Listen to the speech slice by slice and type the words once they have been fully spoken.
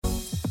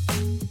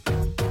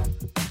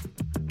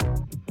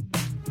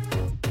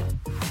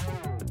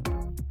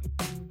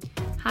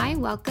Hi,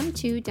 welcome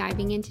to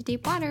Diving into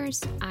Deep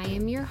Waters. I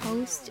am your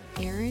host,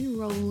 Erin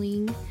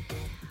Rowling.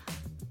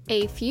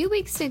 A few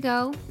weeks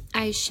ago,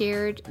 I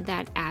shared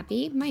that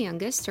Abby, my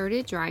youngest,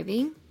 started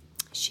driving.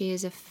 She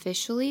is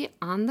officially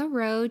on the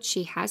road.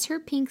 She has her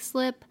pink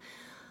slip.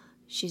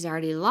 She's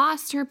already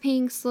lost her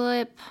pink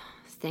slip.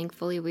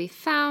 Thankfully, we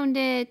found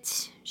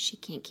it. She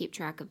can't keep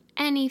track of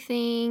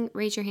anything.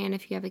 Raise your hand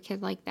if you have a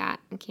kid like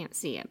that. I can't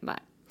see it, but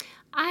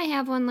I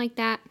have one like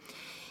that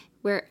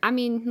where,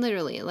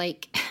 literally,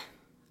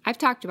 I've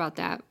talked about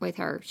that with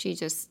her. She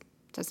just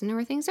doesn't know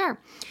where things are.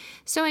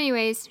 So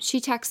anyways,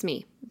 she texts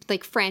me,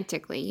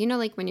 frantically. You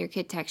know, when your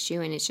kid texts you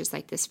and it's just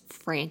this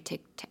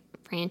frantic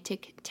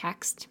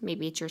text.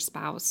 Maybe it's your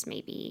spouse,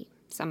 maybe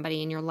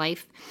somebody in your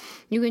life.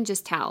 You can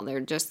just tell they're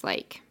just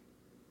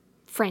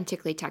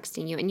frantically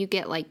texting you. And you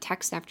get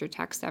text after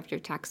text after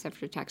text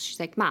after text.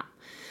 She's like, Mom.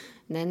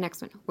 And then the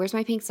next one, where's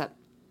my pink slip?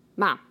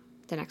 Mom.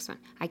 The next one,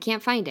 I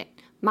can't find it.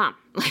 Mom.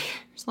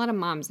 There's a lot of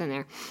moms in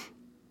there.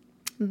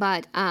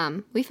 But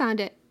we found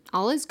it.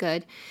 All is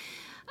good.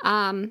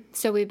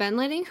 So we've been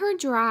letting her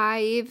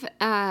drive.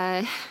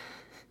 I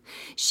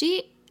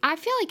feel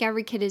like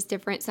every kid is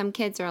different. Some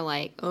kids are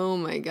like, oh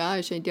my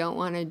gosh, I don't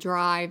want to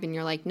drive. And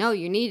you're like, no,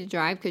 you need to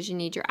drive because you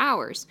need your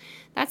hours.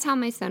 That's how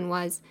my son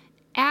was.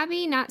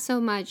 Abby, not so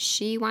much.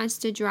 She wants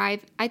to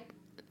drive.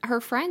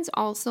 Her friends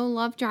also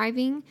love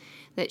driving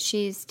that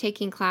she's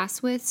taking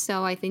class with.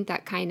 So I think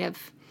that kind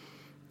of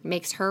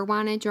makes her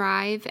want to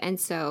drive, and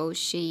so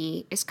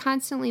she is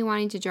constantly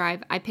wanting to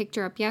drive. I picked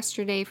her up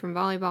yesterday from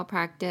volleyball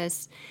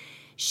practice.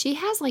 She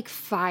has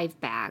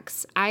 5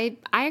 bags. I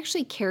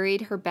actually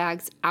carried her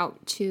bags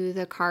out to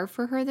the car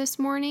for her this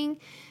morning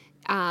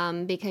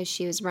because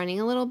she was running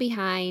a little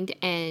behind,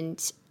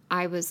 and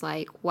I was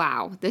like,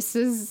 wow, this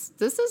is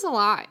a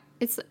lot.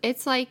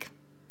 It's like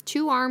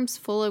 2 arms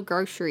full of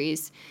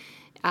groceries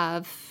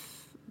of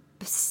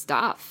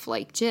stuff,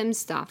 gym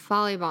stuff,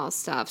 volleyball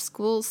stuff,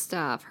 school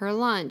stuff, her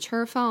lunch,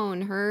 her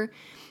phone, her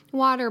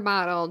water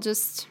bottle,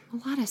 just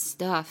a lot of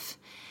stuff.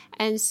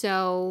 And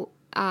so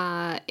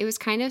it was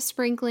kind of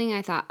sprinkling.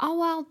 I thought, oh,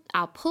 well,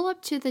 I'll pull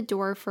up to the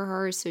door for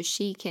her so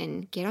she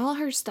can get all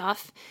her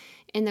stuff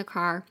in the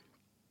car.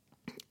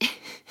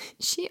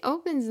 She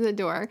opens the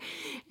door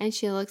and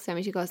she looks at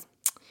me. She goes,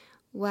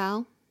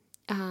 well,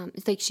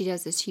 it's she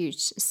does this huge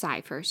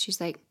sigh first. She's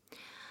like,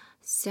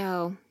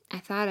 so I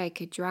thought I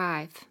could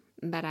drive,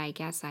 but I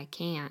guess I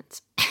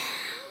can't.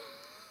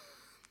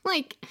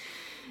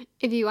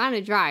 If you want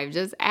to drive,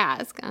 just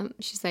ask.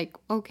 She's like,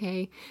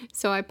 okay.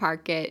 So I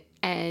park it,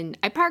 and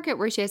I park it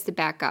where she has to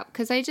back up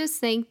because I just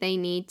think they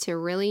need to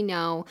really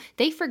know.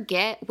 They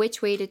forget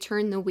which way to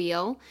turn the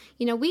wheel.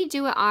 You know, we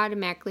do it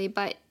automatically,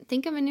 but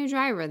think of a new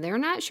driver. They're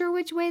not sure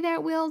which way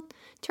that wheel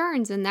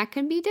turns, and that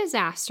can be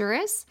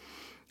disastrous.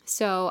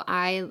 So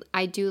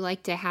I do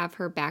like to have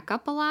her back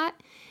up a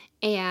lot.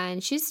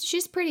 And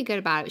she's pretty good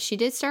about it. She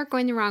did start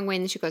going the wrong way,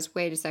 and then she goes,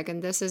 wait a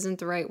second, this isn't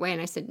the right way. And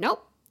I said,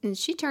 nope. And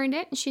she turned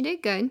it, and she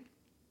did good.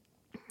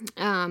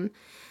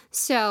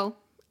 So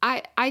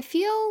I'm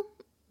feeling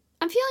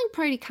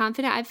pretty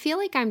confident. I feel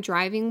like I'm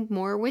driving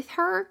more with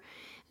her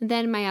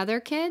than my other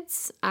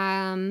kids.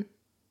 I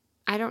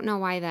don't know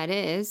why that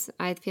is.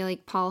 I feel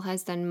like Paul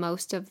has done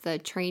most of the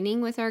training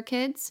with our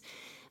kids,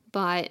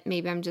 but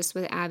maybe I'm just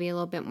with Abby a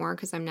little bit more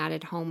because I'm not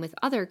at home with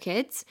other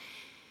kids.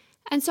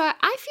 And so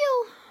I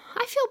feel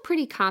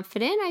pretty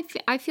confident.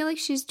 I feel like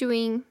she's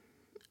doing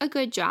a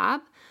good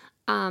job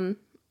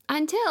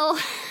until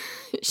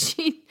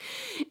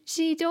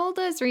she told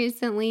us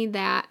recently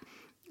that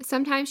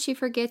sometimes she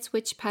forgets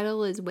which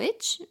pedal is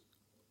which.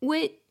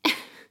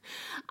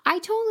 I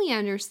totally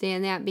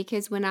understand that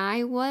because when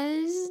I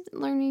was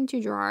learning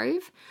to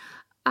drive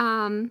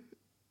and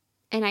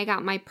I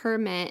got my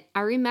permit,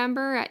 I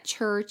remember at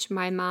church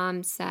my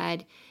mom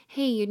said,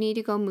 hey, you need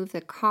to go move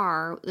the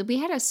car. We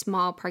had a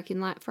small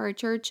parking lot for our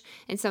church,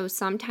 and so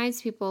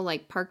sometimes people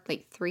park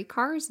 3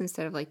 cars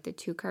instead of the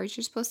 2 cars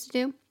you're supposed to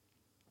do,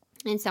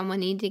 and someone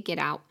needed to get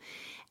out.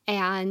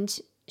 And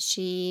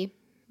she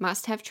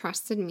must have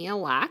trusted me a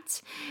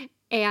lot,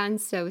 and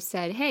so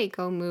said, hey,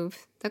 go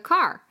move the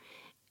car.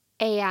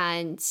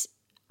 And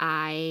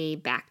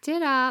I backed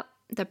it up.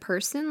 The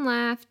person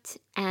left,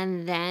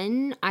 and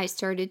then I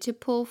started to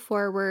pull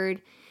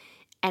forward,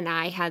 and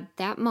I had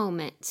that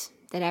moment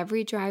that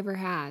every driver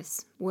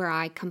has where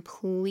I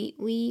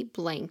completely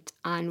blanked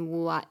on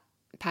what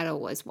pedal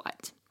was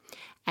what.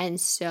 And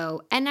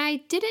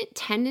I didn't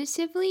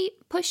tentatively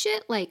push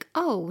it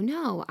oh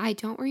no, I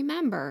don't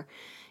remember.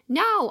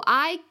 No,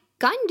 I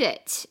gunned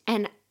it.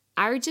 And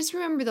I just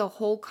remember the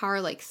whole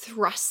car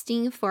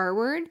thrusting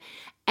forward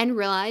and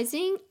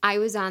realizing I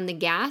was on the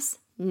gas,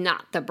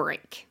 not the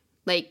brake.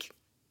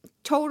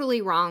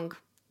 Totally wrong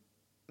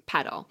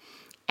pedal.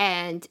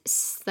 And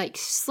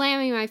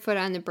slamming my foot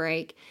on the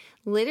brake,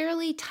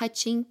 literally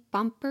touching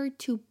bumper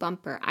to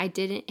bumper. I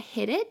didn't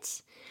hit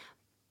it,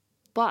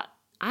 but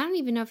I don't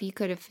even know if you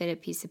could have fit a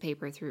piece of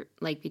paper through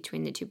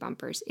between the 2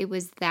 bumpers. It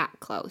was that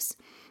close.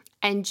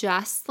 And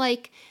just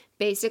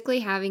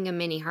basically having a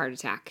mini heart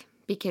attack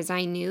because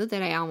I knew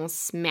that I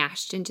almost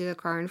smashed into the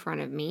car in front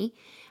of me.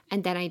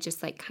 And then I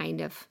just like kind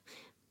of,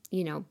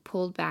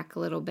 pulled back a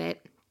little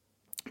bit,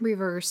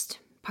 reversed,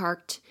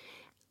 parked,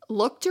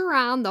 looked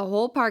around the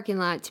whole parking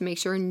lot to make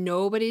sure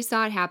nobody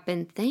saw it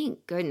happen.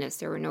 Thank goodness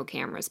there were no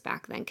cameras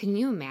back then. Can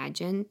you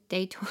imagine?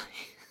 They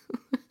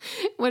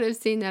would have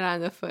seen that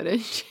on the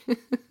footage.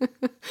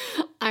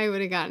 I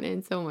would have gotten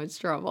in so much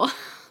trouble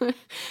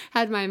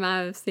had my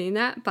mom have seen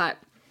that. But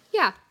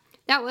yeah,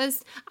 that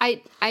was,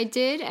 I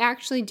did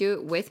actually do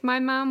it with my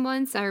mom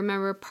once. I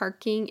remember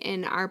parking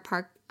in our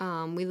park.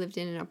 We lived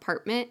in an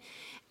apartment,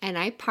 and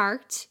I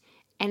parked,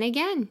 and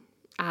again,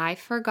 I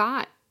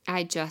forgot.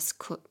 I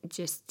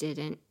just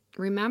didn't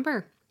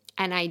remember.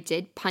 And I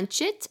did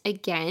punch it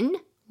again.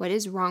 What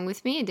is wrong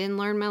with me? I didn't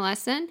learn my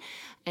lesson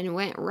and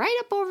went right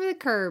up over the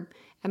curb.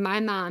 And my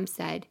mom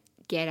said,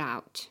 get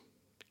out.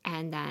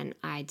 And then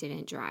I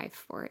didn't drive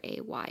for a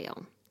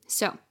while.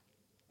 So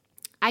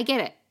I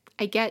get it.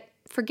 I get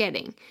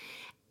forgetting.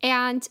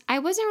 And I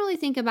wasn't really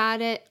thinking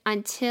about it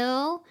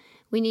until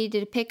we needed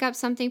to pick up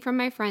something from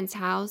my friend's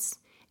house.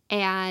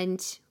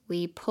 And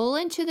we pull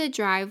into the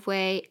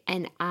driveway,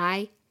 and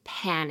I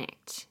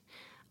panicked.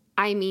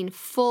 I mean,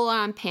 full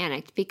on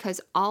panicked,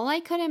 because all I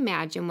could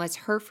imagine was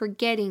her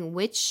forgetting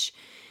which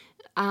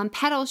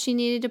pedal she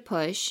needed to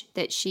push,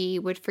 that she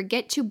would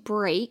forget to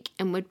brake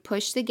and would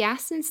push the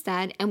gas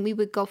instead, and we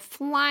would go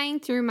flying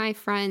through my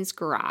friend's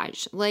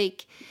garage.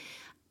 Like,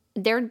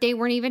 they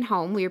weren't even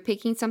home. We were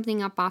picking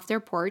something up off their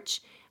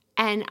porch,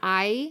 and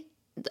I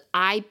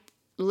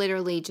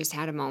literally just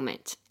had a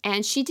moment,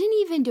 and she didn't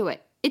even do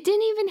it. It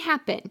didn't even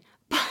happen.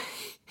 But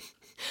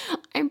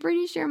I'm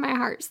pretty sure my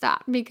heart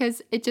stopped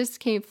because it just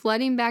came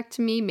flooding back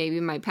to me, maybe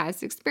my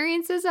past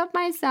experiences of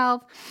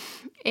myself.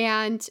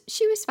 And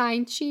she was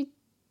fine. She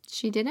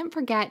didn't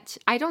forget.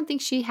 I don't think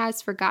she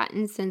has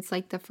forgotten since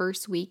like the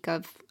first week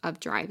of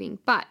driving.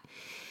 But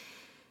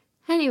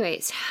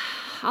anyways,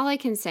 all I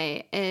can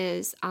say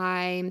is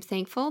I'm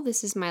thankful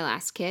this is my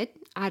last kid.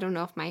 I don't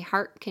know if my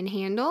heart can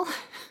handle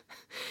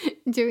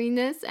doing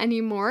this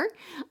anymore.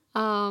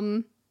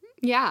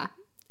 Yeah.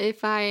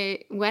 If I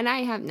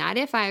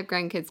have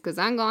grandkids, because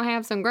I'm going to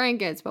have some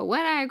grandkids, but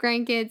when I have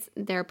grandkids,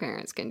 their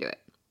parents can do it.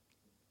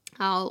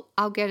 I'll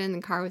get in the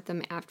car with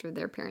them after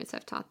their parents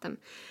have taught them.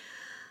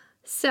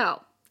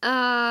 So,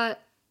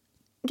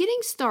 getting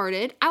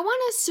started, I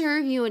want to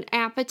serve you an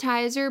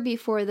appetizer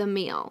before the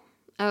meal.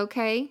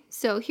 Okay?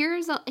 So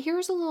here's a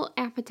little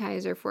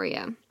appetizer for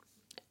you,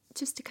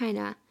 just to kind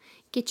of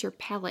get your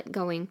palate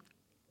going.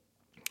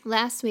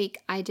 Last week,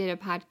 I did a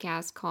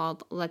podcast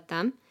called Let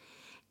Them.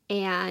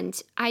 And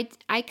I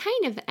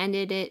kind of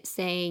ended it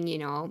saying,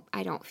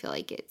 I don't feel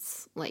like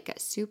it's like a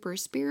super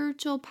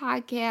spiritual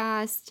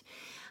podcast.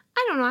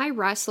 I don't know. I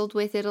wrestled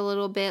with it a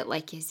little bit.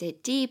 Like, is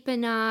it deep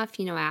enough?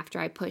 After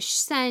I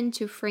pushed send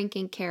to Frank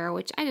and Kara,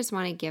 which I just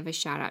want to give a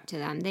shout out to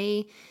them.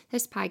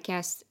 This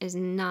podcast is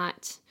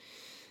not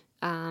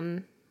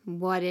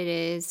what it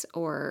is,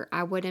 or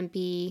I wouldn't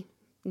be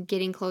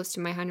getting close to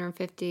my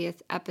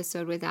 150th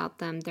episode without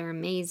them. They're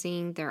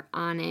amazing. They're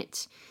on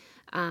it.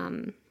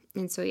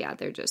 And so, yeah,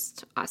 they're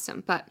just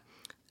awesome. But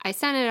I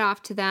sent it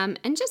off to them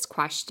and just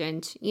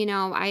questioned.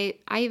 I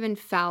even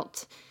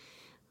felt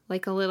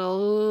like a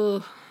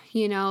little,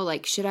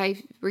 like, should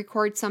I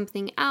record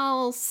something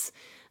else?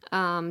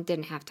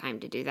 Didn't have time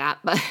to do that,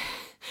 but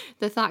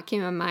the thought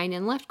came in mind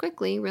and left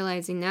quickly,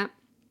 realizing that.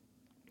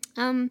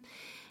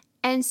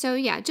 And so,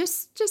 yeah,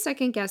 just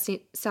second guessing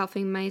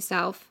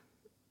myself.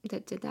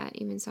 Did that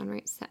even sound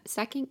right?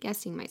 Second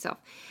guessing myself.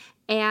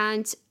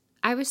 And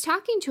I was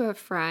talking to a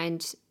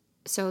friend.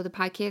 So the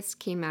podcast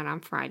came out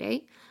on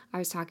Friday. I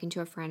was talking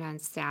to a friend on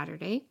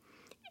Saturday,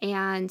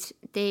 and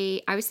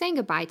I was saying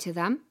goodbye to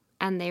them,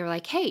 and they were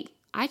like, hey,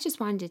 I just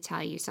wanted to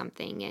tell you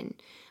something.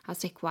 And I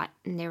was like, what?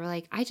 And they were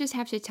like, I just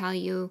have to tell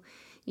you,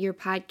 your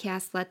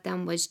podcast, Let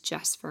Them, was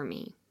just for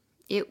me.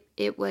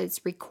 It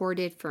was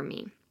recorded for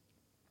me.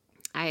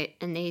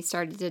 And they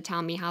started to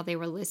tell me how they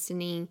were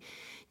listening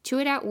to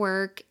it at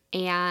work,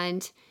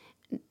 and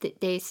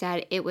they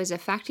said it was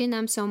affecting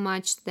them so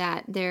much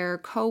that their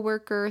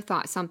coworker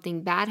thought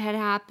something bad had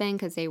happened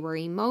because they were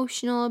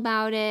emotional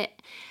about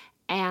it.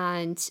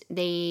 And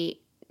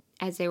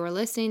as they were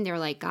listening, they're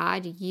like,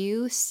 God,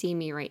 you see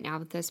me right now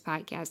with this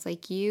podcast.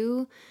 Like,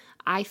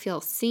 I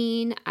feel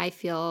seen. I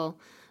feel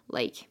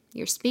like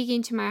you're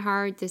speaking to my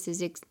heart. This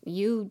is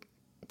you.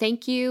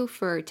 Thank you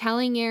for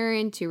telling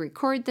Aaron to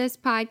record this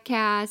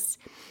podcast.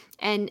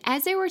 And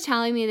as they were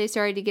telling me, they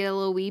started to get a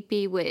little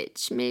weepy,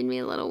 which made me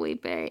a little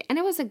weepy. And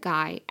it was a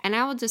guy. And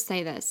I will just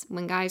say this.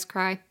 When guys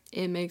cry,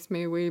 it makes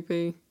me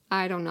weepy.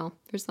 I don't know.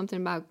 There's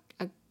something about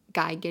a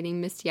guy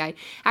getting misty-eyed.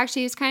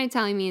 Actually, he was kind of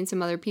telling me and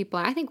some other people.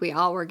 I think we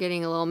all were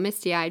getting a little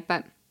misty-eyed.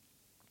 But,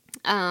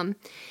 and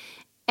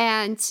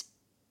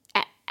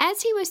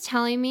as he was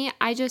telling me,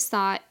 I just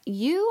thought,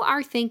 you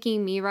are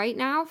thanking me right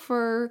now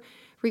for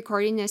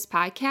recording this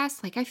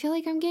podcast. Like, I feel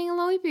like I'm getting a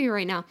little weepy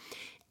right now.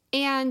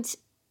 And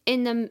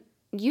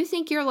you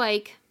think you're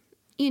like,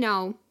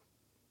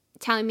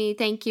 telling me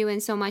thank you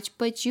and so much,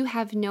 but you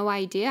have no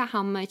idea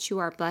how much you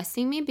are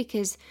blessing me,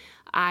 because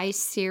I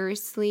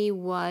seriously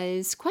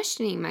was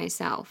questioning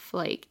myself.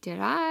 Like, did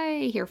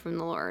I hear from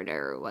the Lord,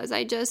 or was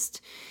I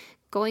just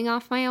going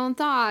off my own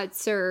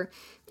thoughts or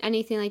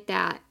anything like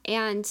that?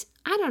 And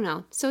I don't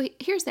know. So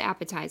here's the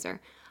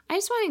appetizer. I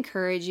just want to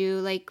encourage you,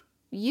 like,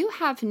 you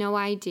have no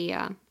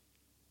idea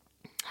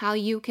how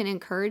you can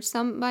encourage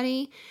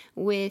somebody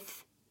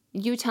with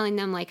you telling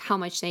them like how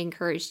much they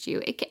encouraged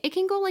you. It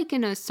can go like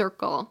in a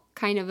circle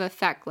kind of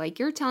effect. Like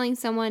you're telling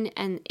someone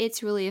and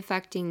it's really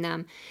affecting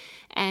them.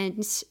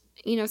 And,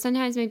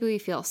 sometimes maybe we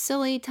feel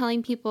silly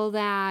telling people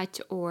that,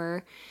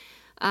 or,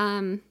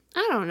 I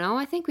don't know.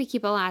 I think we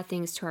keep a lot of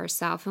things to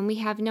ourselves and we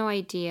have no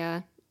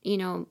idea.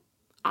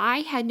 I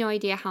had no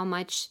idea how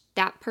much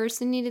that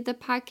person needed the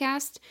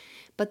podcast,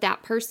 but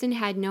that person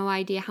had no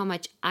idea how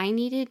much I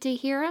needed to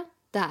hear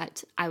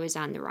that I was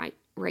on the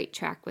right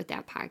track with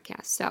that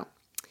podcast. So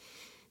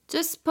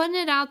just putting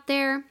it out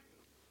there,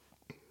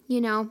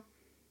 be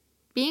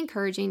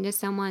encouraging to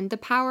someone. The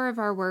power of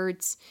our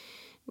words,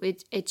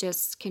 it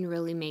just can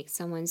really make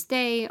someone's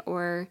day,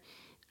 or,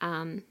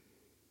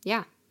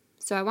 yeah.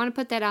 So I want to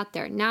put that out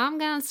there. Now I'm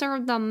going to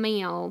serve the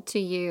meal to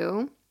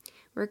you.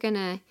 We're going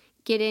to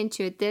get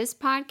into it. This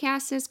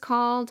podcast is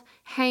called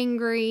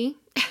Hangry.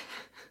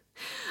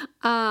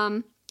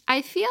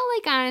 I feel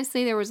like,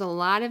 honestly, there was a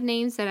lot of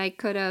names that I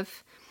could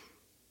have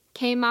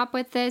came up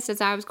with this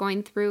as I was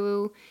going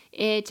through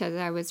it, as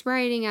I was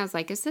writing. I was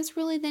like, is this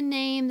really the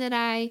name that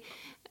I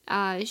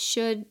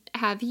should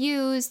have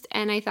used?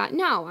 And I thought,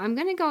 no, I'm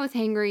going to go with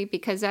Hangry,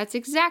 because that's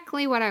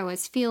exactly what I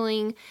was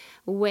feeling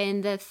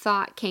when the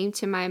thought came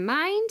to my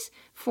mind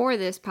for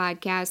this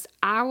podcast.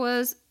 I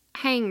was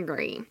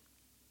hangry.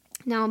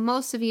 Now,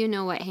 most of you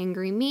know what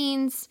hangry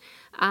means,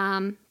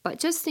 but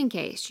just in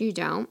case you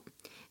don't,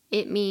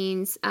 it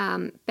means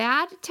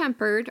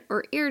bad-tempered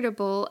or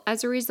irritable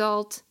as a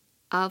result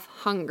of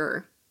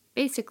hunger.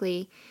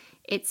 Basically,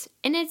 it's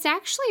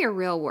actually a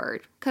real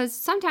word, because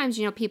sometimes,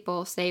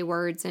 people say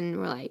words and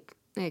we're like,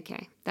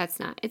 okay, that's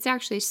not. It's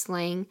actually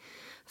slang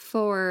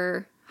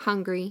for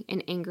hungry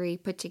and angry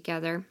put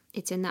together.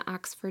 It's in the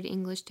Oxford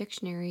English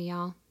Dictionary,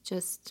 y'all.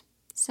 Just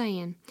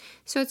saying.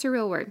 So it's a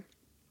real word.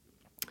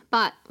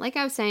 But like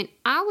I was saying,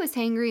 I was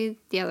hangry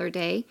the other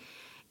day,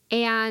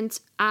 and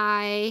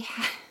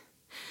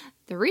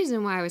the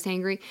reason why I was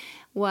hangry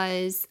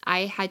was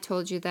I had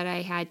told you that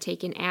I had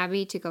taken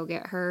Abby to go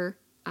get her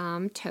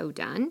toe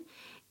done.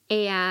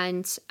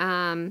 And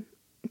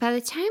by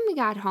the time we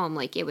got home,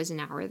 like it was an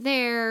hour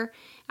there,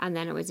 and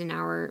then it was an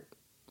hour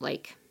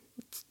like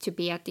to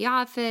be at the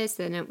office,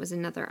 then it was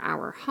another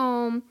hour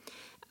home.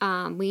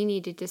 We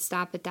needed to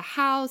stop at the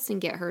house and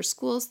get her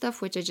school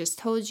stuff, which I just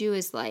told you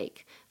is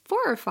like 4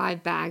 or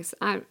 5 bags,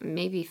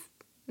 maybe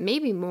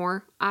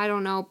more, I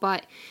don't know,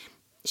 but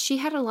she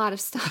had a lot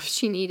of stuff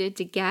she needed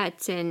to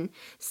get and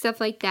stuff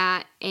like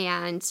that,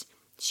 and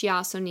she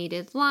also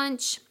needed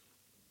lunch.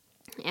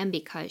 And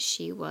because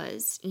she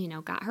was,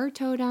 got her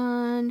toe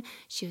done,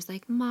 she was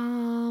like,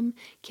 Mom,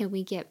 can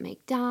we get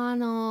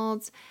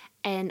McDonald's?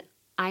 And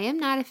I am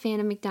not a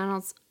fan of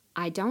McDonald's.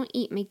 I don't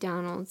eat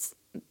McDonald's,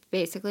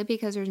 basically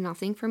because there's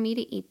nothing for me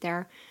to eat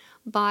there.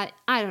 But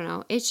I don't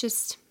know. It's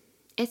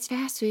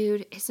fast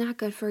food. It's not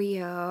good for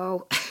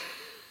you.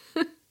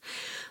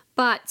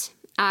 But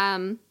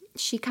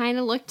she kind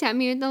of looked at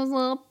me with those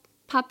little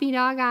puppy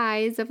dog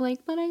eyes of like,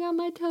 but I got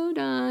my toe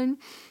done.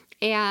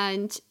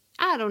 And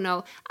I don't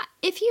know.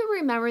 If you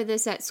remember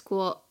this at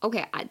school,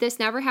 okay, this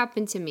never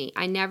happened to me.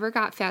 I never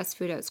got fast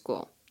food at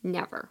school.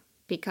 Never.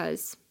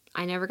 Because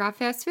I never got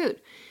fast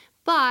food.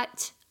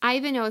 But I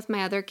even know with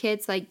my other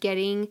kids, like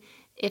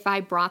if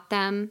I brought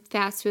them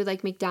fast food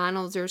like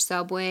McDonald's or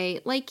Subway,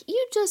 like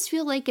you just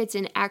feel like it's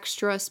an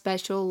extra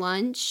special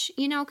lunch,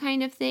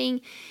 kind of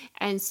thing.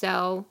 And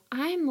so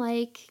I'm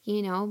like,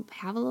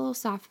 have a little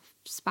soft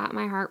spot in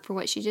my heart for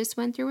what she just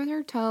went through with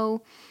her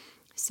toe.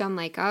 So I'm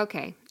like,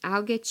 okay,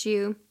 I'll get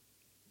you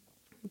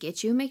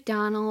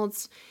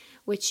McDonald's,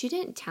 which she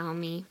didn't tell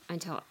me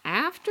until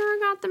after I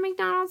got the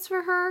McDonald's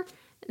for her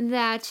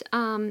that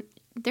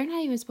they're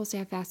not even supposed to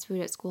have fast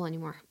food at school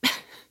anymore.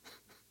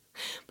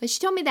 But she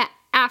told me that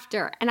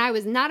after, and I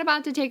was not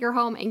about to take her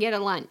home and get a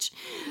lunch.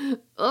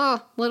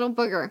 Ugh, little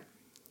booger.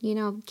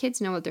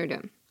 Kids know what they're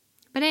doing.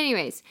 But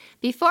anyways,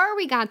 before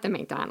we got the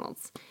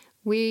McDonald's,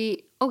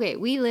 we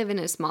live in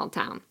a small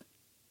town.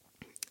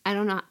 I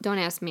don't know. Don't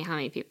ask me how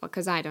many people,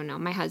 because I don't know.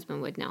 My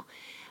husband would know.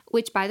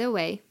 Which, by the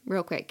way,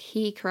 real quick,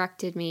 he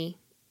corrected me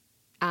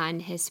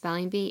on his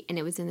spelling bee, and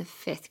it was in the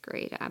 5th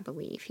grade, I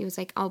believe. He was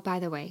like, oh, by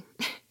the way,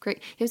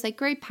 great. He was like,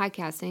 great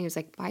podcast. And he was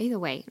like, by the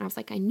way. And I was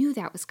like, I knew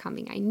that was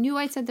coming. I knew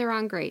I said the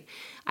wrong grade.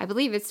 I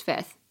believe it's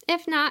 5th.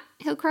 If not,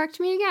 he'll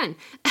correct me again.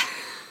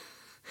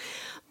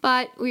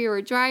 But we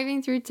were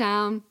driving through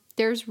town.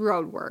 There's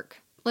road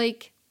work.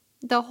 Like,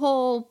 the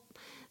whole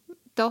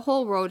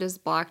road is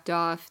blocked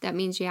off. That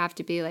means you have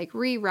to be like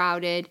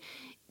rerouted.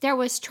 there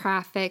was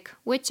traffic,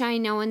 which I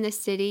know in the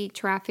city,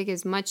 traffic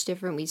is much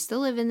different. We still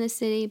live in the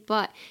city,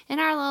 but in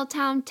our little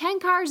town, 10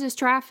 cars is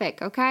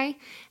traffic, okay?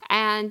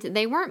 And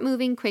they weren't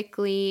moving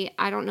quickly.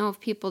 I don't know if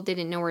people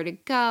didn't know where to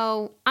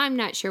go. I'm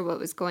not sure what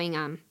was going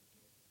on.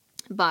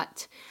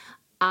 But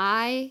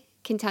I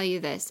can tell you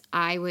this.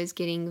 I was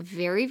getting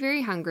very,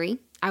 very hungry.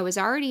 I was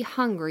already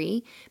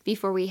hungry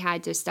before we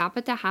had to stop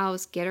at the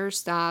house, get her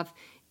stuff,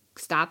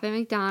 stop at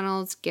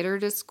McDonald's, get her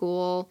to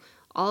school,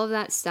 all of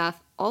that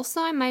stuff.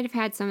 Also, I might have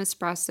had some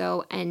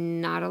espresso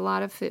and not a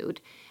lot of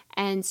food.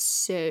 And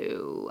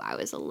so I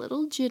was a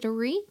little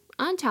jittery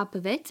on top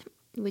of it,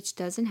 which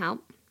doesn't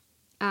help.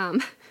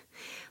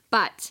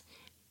 But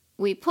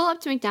we pull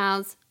up to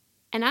McDonald's,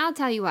 and I'll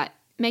tell you what,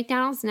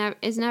 McDonald's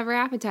is never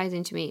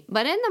appetizing to me.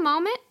 But in the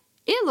moment,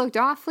 it looked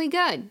awfully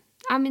good.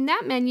 I mean,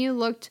 that menu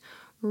looked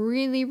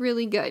really,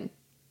 really good.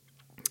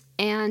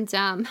 And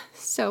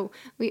so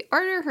we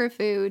order her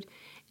food,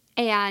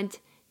 and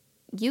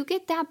you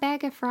get that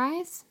bag of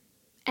fries,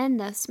 and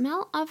the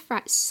smell of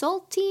fries,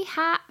 salty,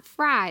 hot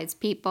fries,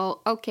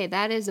 people. Okay,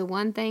 that is the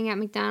one thing at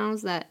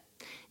McDonald's that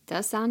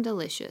does sound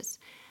delicious.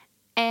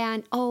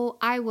 And, oh,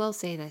 I will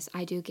say this.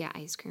 I do get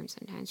ice cream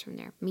sometimes from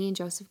there. Me and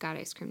Joseph got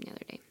ice cream the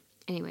other day.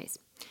 Anyways,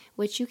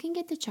 which you can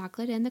get the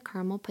chocolate and the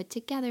caramel put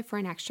together for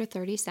an extra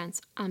 30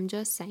 cents. I'm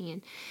just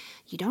saying.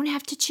 You don't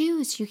have to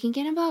choose. You can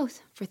get them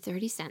both for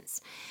 30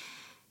 cents.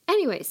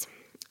 Anyways,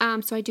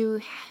 so I do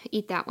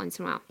eat that once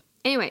in a while.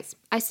 Anyways,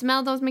 I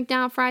smell those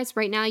McDonald's fries.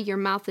 Right now, your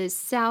mouth is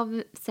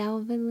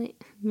salivating.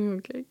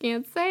 Okay,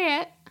 can't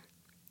say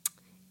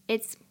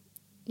it.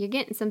 You're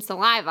getting some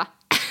saliva.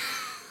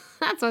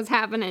 That's what's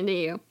happening to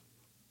you.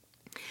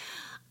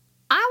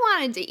 I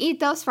wanted to eat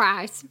those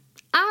fries.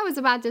 I was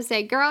about to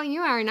say, girl,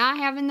 you are not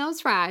having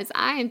those fries.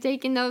 I am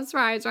taking those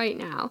fries right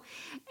now.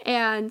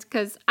 And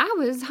because I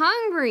was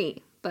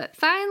hungry. But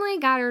finally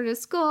got her to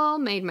school,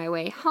 made my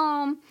way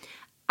home.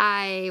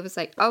 I was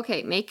like,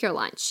 okay, make your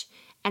lunch.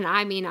 And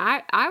I mean,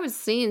 I was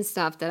seeing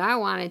stuff that I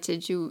wanted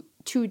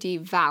to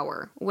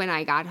devour when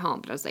I got home.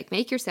 But I was like,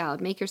 make your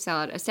salad.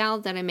 A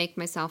salad that I make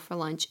myself for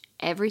lunch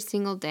every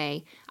single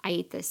day. I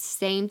eat the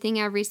same thing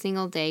every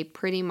single day,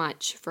 pretty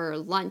much for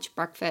lunch,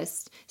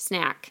 breakfast,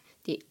 snack.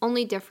 The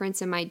only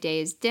difference in my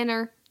day is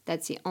dinner.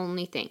 That's the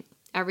only thing.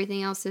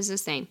 Everything else is the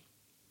same.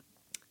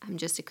 I'm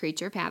just a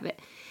creature of habit.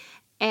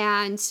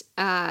 And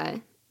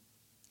as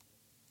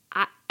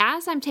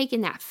I'm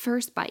taking that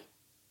first bite,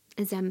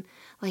 as I'm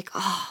like,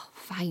 oh,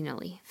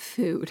 finally,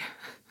 food.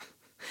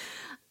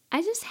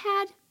 I just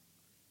had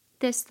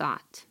this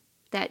thought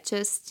that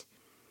just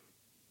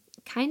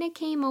kind of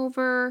came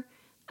over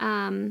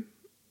my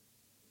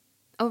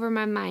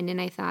mind.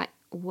 And I thought,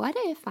 what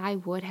if I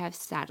would have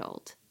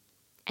settled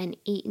and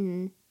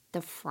eaten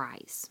the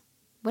fries?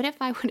 What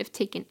if I would have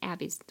taken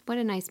Abby's, what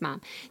a nice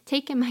mom,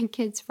 taken my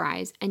kids'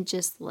 fries and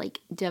just like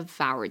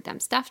devoured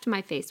them, stuffed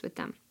my face with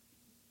them?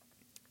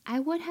 I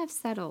would have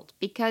settled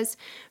because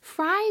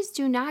fries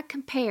do not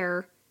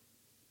compare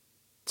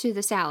to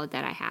the salad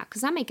that I have,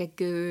 because I make a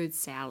good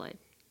salad.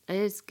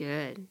 It's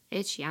good.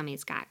 It's yummy.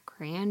 It's got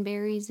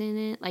cranberries in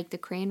it, like the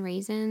cran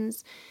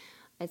raisins.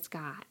 It's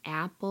got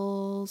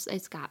apples.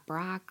 It's got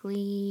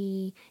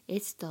broccoli.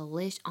 It's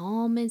delicious.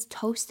 Almonds,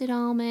 toasted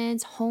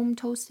almonds, home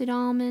toasted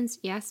almonds.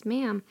 Yes,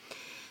 ma'am.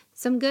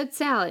 Some good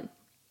salad.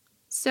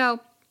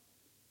 So,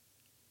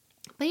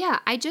 but yeah,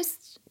 I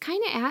just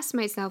kind of asked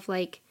myself,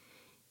 like,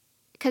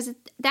 because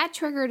that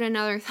triggered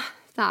another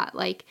thought,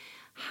 like,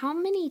 how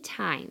many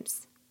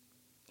times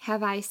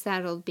have I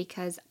settled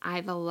because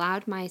I've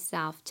allowed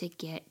myself to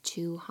get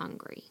too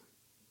hungry?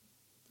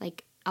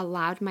 Like,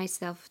 allowed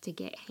myself to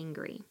get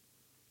hangry.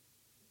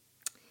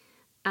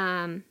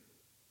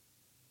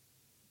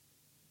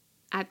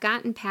 I've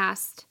gotten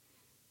past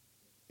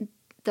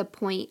the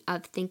point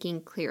of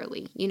thinking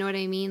clearly. You know what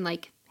I mean?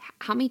 Like,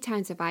 how many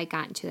times have I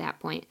gotten to that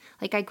point?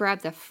 Like, I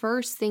grab the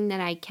first thing that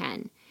I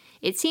can.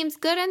 It seems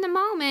good in the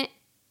moment,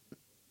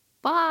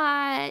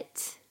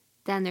 but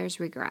then there's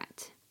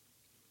regret.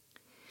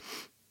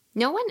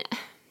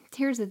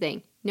 Here's the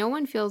thing. No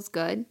one feels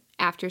good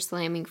after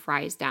slamming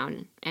fries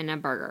down in a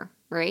burger,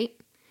 right?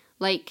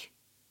 Like,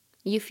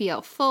 you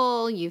feel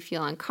full, you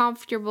feel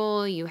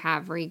uncomfortable, you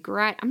have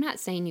regret. I'm not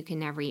saying you can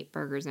never eat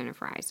burgers and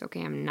fries,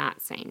 okay? I'm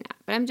not saying that.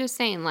 But I'm just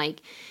saying,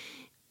 like,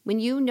 when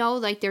you know,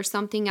 like, there's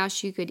something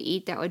else you could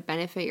eat that would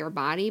benefit your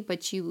body,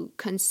 but you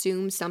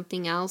consume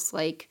something else,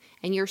 like,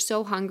 and you're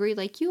so hungry,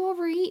 like, you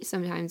overeat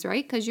sometimes,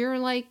 right? Because you're,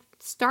 like,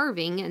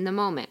 starving in the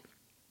moment.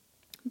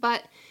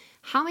 But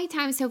how many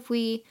times have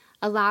we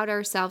allowed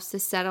ourselves to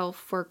settle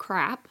for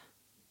crap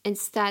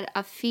instead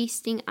of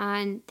feasting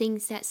on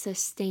things that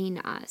sustain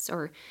us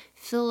or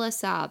fill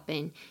us up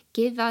and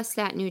give us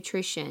that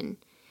nutrition?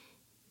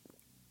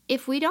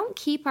 If we don't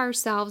keep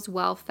ourselves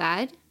well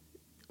fed,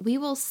 we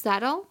will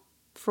settle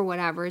for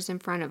whatever is in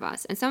front of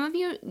us. And some of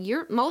you,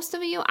 most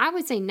of you, I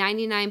would say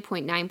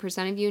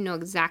 99.9% of you know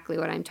exactly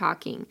what I'm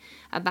talking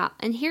about.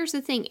 And here's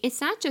the thing.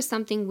 It's not just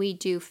something we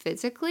do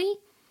physically.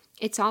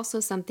 It's also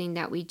something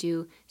that we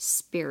do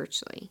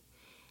spiritually.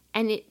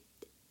 And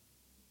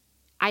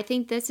I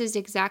think this is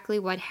exactly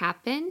what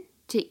happened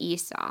to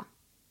Esau.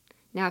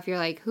 Now, if you're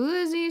like, who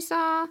is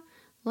Esau?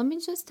 Let me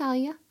just tell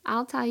you.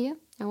 I'll tell you.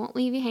 I won't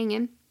leave you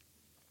hanging.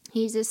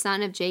 He's the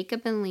son of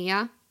Jacob and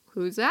Leah.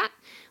 Who's that?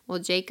 Well,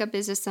 Jacob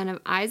is the son of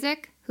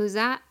Isaac. Who's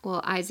that?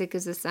 Well, Isaac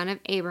is the son of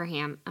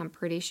Abraham. I'm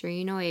pretty sure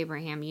you know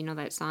Abraham. You know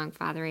that song,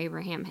 Father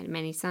Abraham had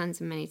many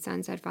sons, and many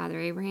sons had Father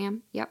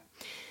Abraham. Yep.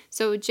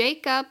 So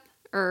Jacob,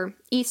 or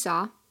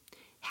Esau,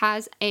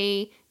 has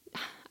I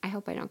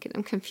hope I don't get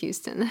them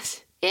confused in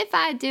this. If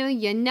I do,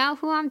 you know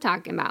who I'm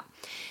talking about.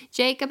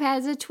 Jacob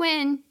has a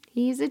twin.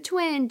 He's a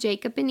twin,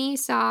 Jacob and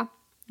Esau.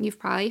 You've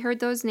probably heard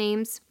those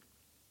names.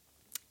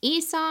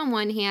 Esau, on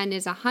one hand,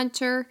 is a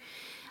hunter,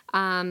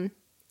 and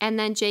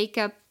then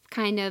Jacob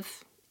kind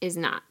of is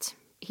not.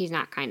 He's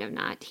not kind of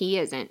not. He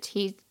isn't.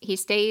 He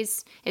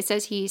stays, it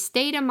says he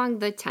stayed among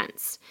the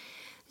tents.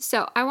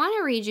 So I want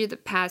to read you the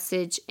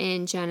passage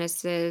in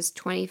Genesis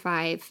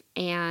 25,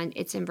 and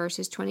it's in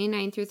verses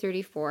 29 through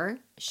 34,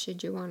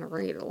 should you want to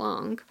read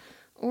along,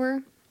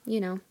 or,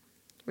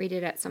 read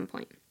it at some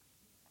point.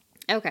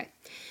 Okay.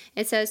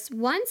 It says,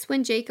 once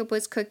when Jacob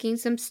was cooking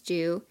some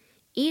stew,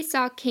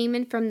 Esau came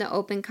in from the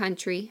open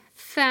country,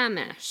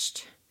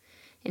 famished.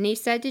 And he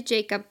said to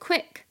Jacob,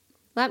 quick,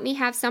 let me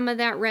have some of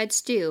that red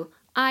stew.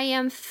 I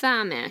am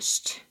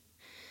famished.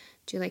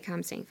 Do you like how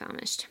I'm saying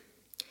famished?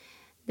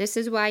 This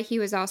is why he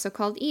was also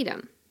called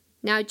Edom.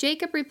 Now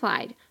Jacob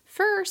replied,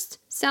 first,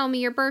 sell me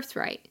your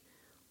birthright.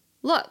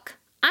 Look,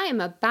 I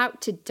am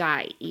about to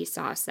die,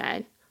 Esau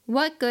said.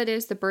 What good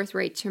is the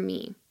birthright to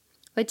me?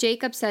 But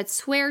Jacob said,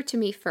 swear to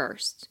me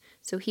first.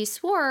 So he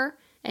swore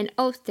an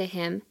oath to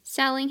him,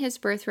 selling his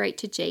birthright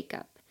to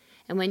Jacob.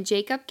 And when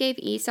Jacob gave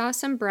Esau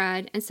some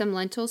bread and some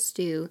lentil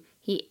stew,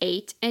 he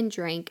ate and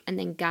drank and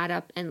then got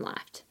up and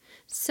left.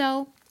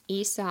 So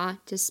Esau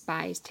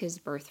despised his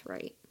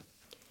birthright.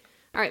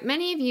 All right,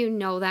 many of you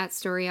know that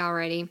story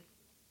already,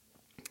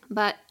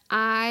 but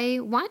I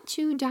want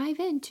to dive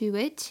into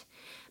it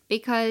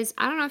because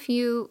I don't know if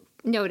you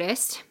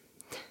noticed.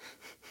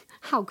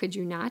 How could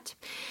you not?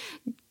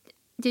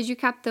 Did you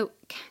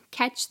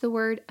catch the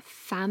word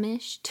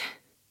famished?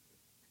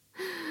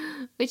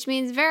 Which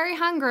means very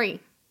hungry,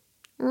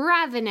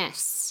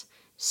 ravenous,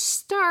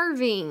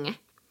 starving.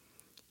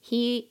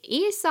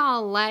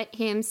 Esau let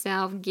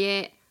himself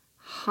get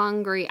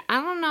hungry.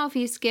 I don't know if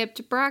he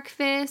skipped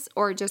breakfast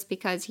or just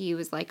because he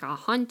was like a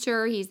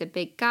hunter. He's a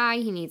big guy.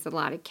 He needs a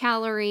lot of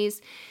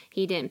calories.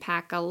 He didn't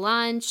pack a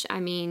lunch. I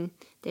mean,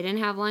 they didn't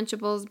have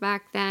Lunchables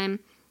back then.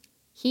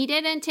 He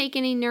didn't take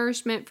any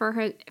nourishment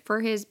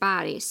for his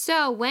body.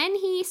 So when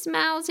he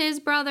smells his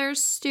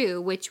brother's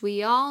stew, which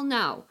we all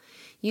know,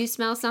 you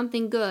smell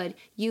something good,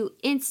 you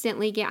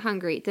instantly get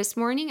hungry. This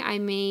morning I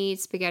made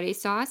spaghetti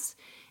sauce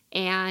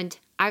and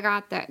I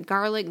got that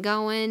garlic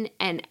going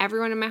and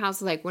everyone in my house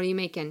was like, what are you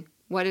making?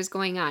 What is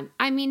going on?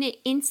 I mean, it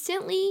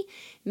instantly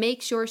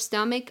makes your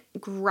stomach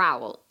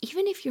growl,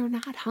 even if you're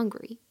not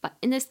hungry. But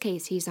in this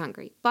case, he's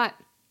hungry. But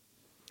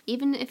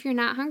even if you're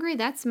not hungry,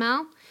 that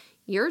smell,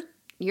 your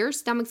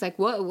stomach's like,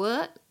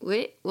 what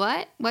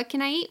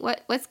can I eat?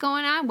 What's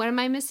going on? What am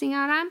I missing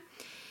out on?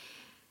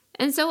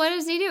 And so what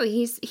does he do?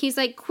 He's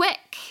like,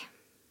 quick,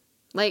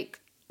 like,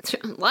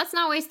 let's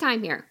not waste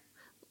time here.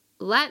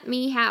 Let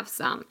me have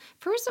some.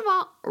 First of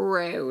all,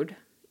 rude.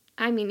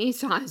 I mean,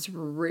 Esau is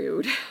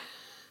rude.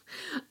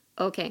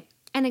 Okay.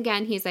 And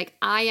again, he's like,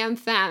 I am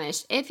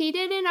famished. If he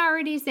didn't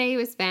already say he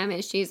was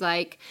famished, he's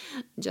like,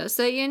 just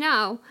so you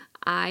know,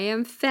 I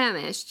am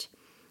famished.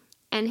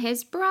 And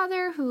his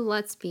brother, who,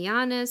 let's be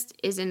honest,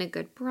 isn't a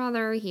good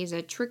brother. He's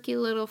a tricky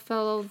little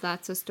fellow.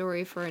 That's a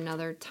story for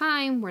another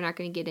time. We're not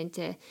going to get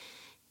into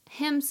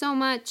him so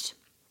much.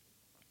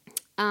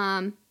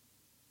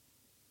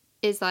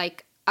 Is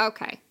like,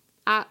 okay,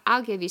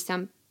 I'll give you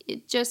some,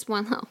 just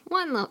one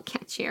little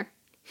catch here.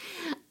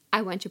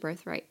 I want your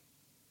birthright.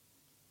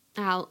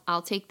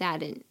 I'll take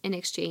that in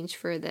exchange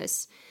for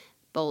this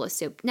bowl of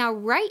soup. Now,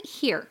 right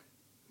here,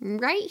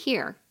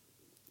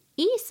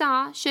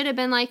 Esau should have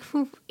been like,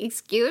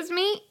 excuse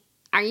me?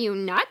 Are you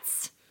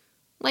nuts?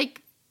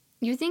 Like,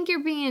 you think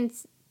you're being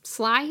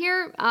sly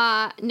here?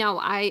 No,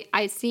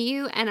 I see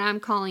you and I'm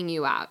calling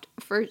you out.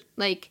 For,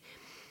 like,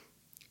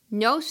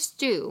 no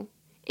stew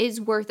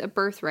is worth a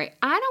birthright.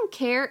 I don't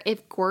care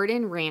if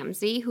Gordon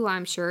Ramsay, who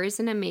I'm sure is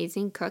an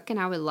amazing cook and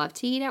I would love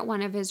to eat at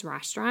one of his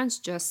restaurants,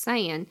 just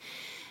saying,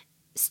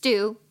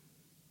 stew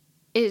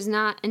is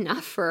not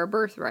enough for a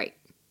birthright.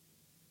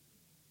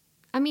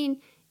 I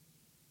mean,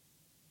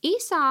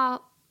 Esau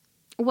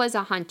was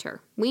a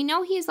hunter. We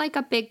know he's like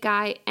a big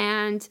guy,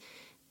 and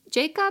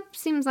Jacob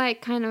seems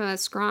like kind of a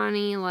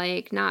scrawny,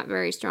 like not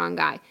very strong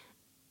guy.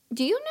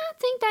 Do you not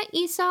think that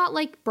Esau,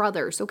 like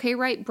brothers, okay,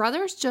 right?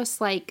 Brothers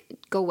just like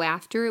go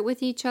after it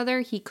with each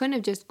other. He couldn't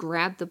have just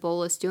grabbed the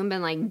bowl of stew and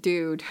been like,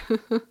 dude,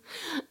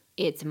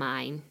 it's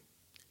mine.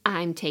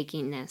 I'm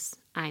taking this.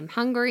 I'm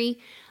hungry.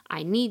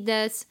 I need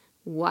this.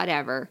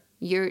 Whatever.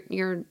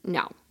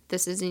 No,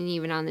 this isn't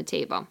even on the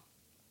table.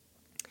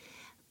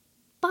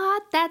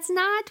 But that's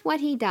not what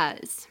he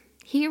does.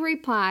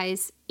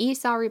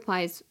 Esau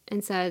replies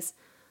and says,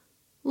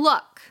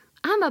 look,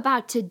 I'm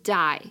about to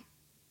die.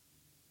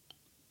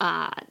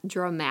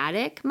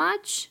 Dramatic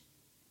much?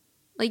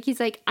 Like, he's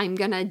like, I'm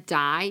gonna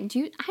die. I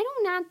do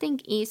not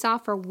think Esau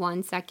for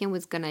 1 second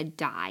was gonna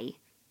die.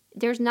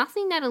 There's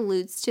nothing that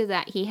alludes to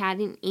that he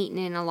hadn't eaten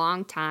in a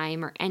long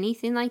time or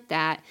anything like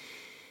that.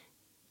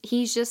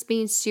 He's just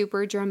being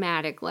super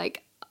dramatic.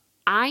 Like,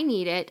 I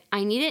need it.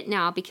 I need it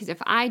now because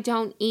if I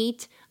don't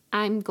eat,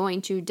 I'm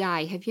going to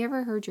die. Have you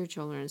ever heard your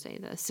children say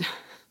this?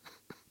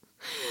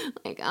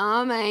 Like,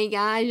 oh my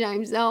gosh,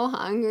 I'm so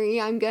hungry,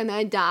 I'm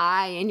gonna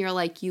die. And you're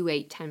like, you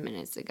ate 10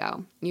 minutes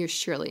ago. You're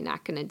surely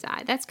not gonna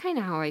die. That's kind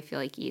of how I feel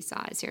like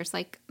Esau is here. It's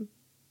like,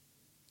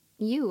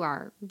 you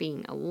are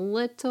being a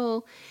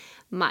little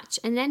much.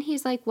 And then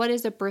he's like, what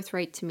is a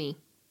birthright to me?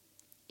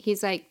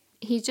 He's like,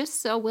 he's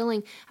just so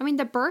willing. I mean,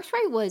 the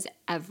birthright was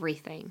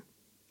everything.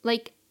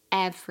 Like,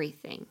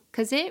 everything.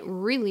 Because it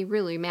really,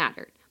 really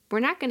mattered. We're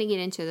not going to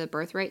get into the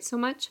birthright so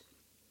much.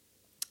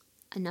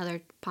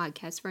 Another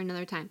podcast for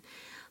another time.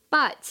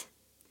 But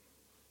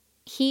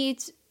he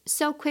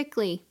so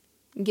quickly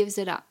gives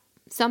it up.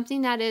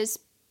 Something that is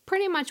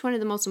pretty much one of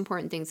the most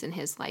important things in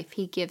his life.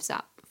 He gives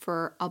up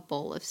for a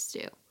bowl of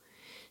stew.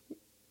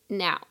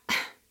 Now,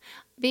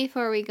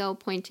 before we go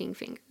pointing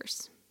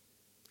fingers,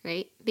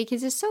 right?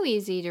 Because it's so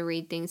easy to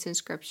read things in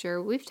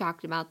scripture. We've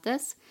talked about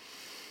this.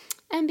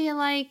 And be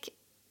like,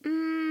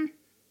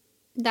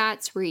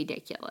 that's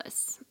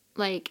ridiculous.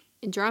 Like,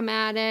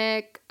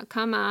 dramatic,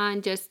 come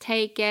on, just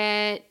take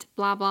it,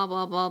 blah, blah,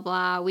 blah, blah,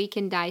 blah. We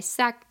can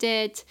dissect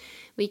it.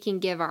 We can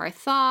give our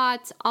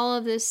thoughts, all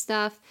of this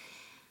stuff.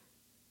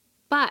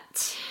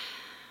 But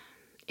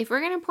if we're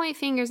going to point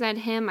fingers at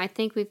him, I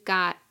think we've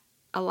got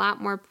a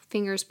lot more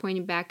fingers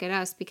pointing back at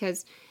us,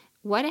 because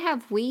what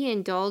have we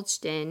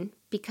indulged in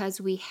because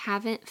we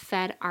haven't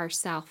fed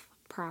ourselves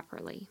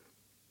properly?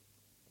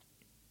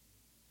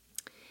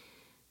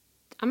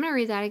 I'm going to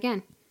read that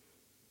again.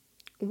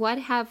 What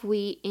have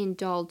we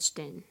indulged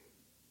in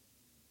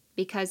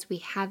because we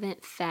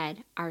haven't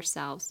fed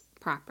ourselves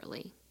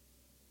properly?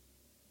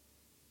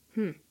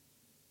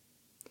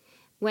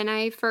 When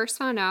I first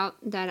found out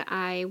that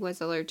I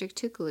was allergic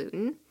to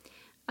gluten,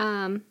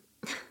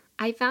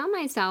 I found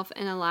myself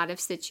in a lot of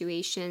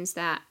situations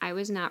that I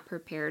was not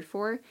prepared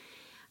for.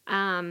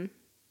 Number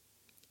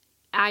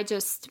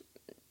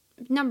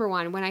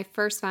one, when I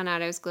first found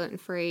out I was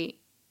gluten-free,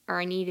 or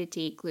I needed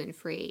to eat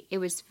gluten-free, it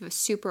was a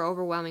super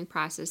overwhelming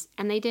process,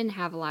 and they didn't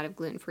have a lot of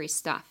gluten-free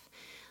stuff.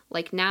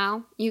 Like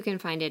now, you can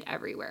find it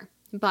everywhere.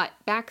 But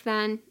back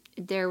then,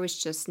 there was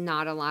just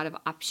not a lot of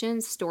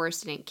options.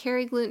 Stores didn't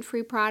carry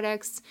gluten-free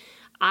products.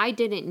 I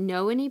didn't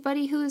know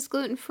anybody who was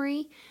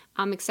gluten-free,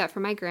 except for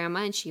my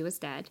grandma, and she was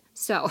dead.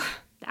 So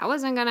that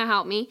wasn't going to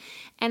help me,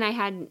 and I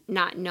had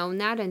not known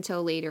that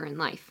until later in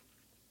life.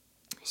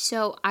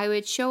 So I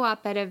would show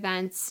up at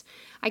events.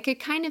 I could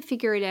kind of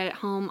figure it out at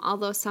home,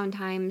 although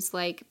sometimes,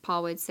 like,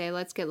 Paul would say,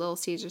 let's get Little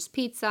Caesar's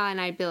pizza, and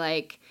I'd be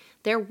like,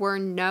 there were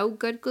no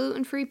good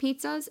gluten-free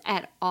pizzas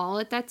at all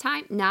at that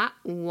time. Not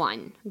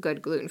one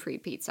good gluten-free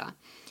pizza.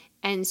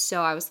 And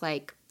so I was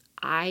like,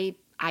 I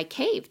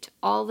caved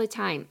all the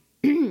time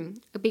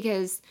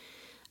because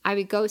I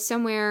would go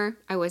somewhere,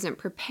 I wasn't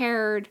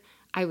prepared,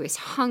 I was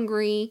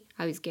hungry,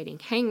 I was getting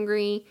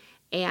hangry,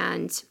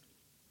 and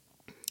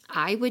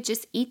I would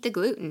just eat the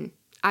gluten.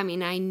 I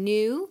mean, I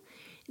knew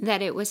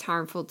that it was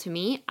harmful to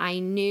me. I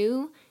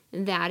knew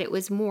that it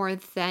was more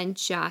than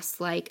just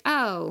like,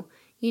 oh,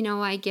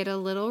 I get a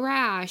little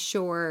rash,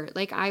 or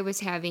like I was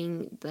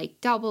having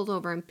like doubled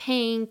over in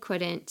pain,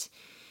 couldn't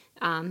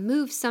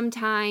move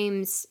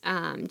sometimes,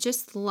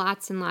 just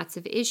lots and lots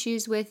of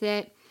issues with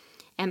it.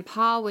 And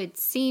Paul would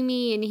see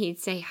me and he'd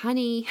say,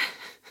 honey,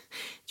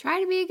 try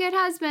to be a good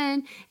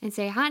husband and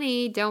say,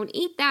 honey, don't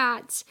eat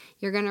that.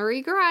 You're going to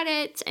regret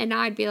it. And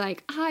I'd be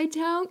like, I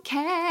don't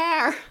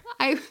care.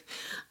 I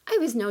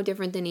was no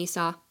different than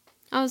Esau.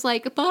 I was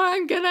like, but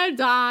I'm going to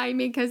die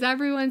because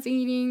everyone's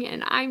eating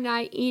and I'm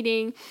not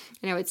eating.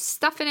 And I would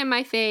stuff it in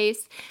my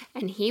face.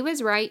 And he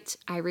was right.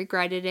 I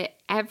regretted it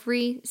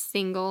every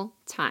single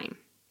time.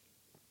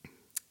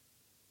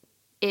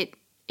 It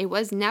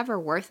was never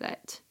worth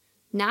it.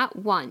 Not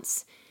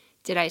once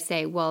did I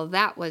say, well,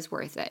 that was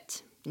worth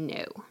it.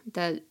 No.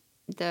 The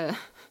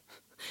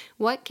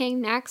what came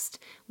next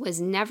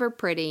was never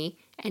pretty,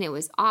 and it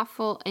was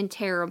awful and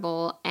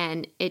terrible,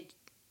 and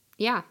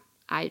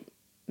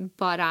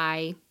but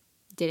I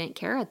didn't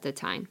care at the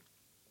time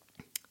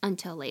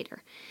until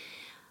later.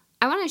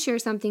 I want to share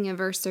something in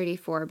verse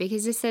 34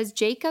 because it says,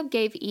 Jacob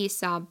gave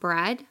Esau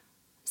bread,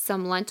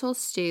 some lentil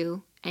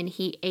stew, and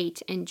he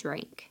ate and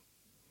drank.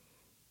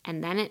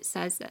 And then it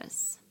says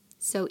this,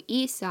 so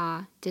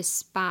Esau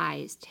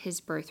despised his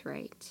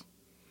birthright.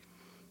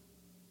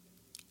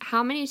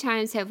 How many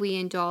times have we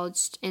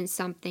indulged in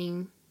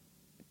something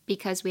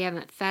because we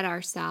haven't fed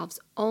ourselves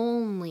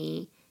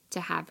only to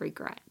have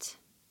regret?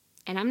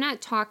 And I'm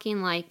not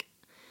talking like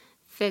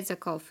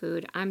physical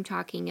food. I'm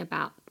talking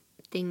about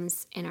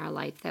things in our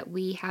life that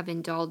we have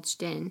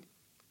indulged in,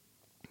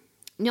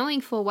 knowing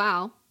full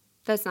well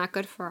that's not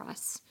good for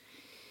us.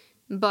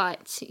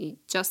 But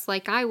just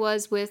like I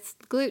was with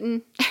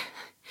gluten,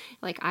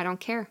 Like, I don't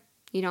care.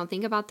 You don't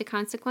think about the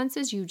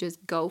consequences. You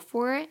just go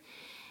for it.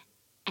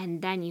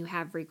 And then you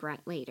have regret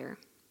later.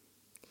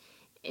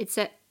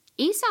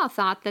 Esau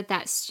thought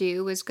that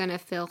stew was going to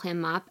fill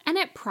him up. And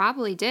it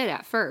probably did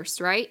at first,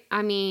 right?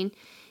 I mean,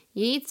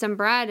 you eat some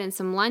bread and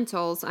some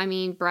lentils. I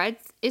mean, bread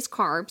is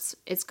carbs.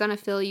 It's going to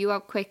fill you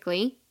up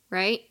quickly,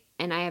 right?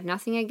 And I have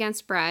nothing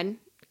against bread.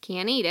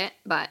 Can't eat it.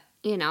 But,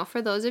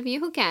 for those of you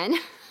who can,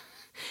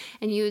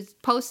 and you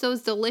post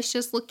those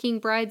delicious looking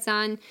breads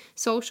on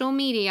social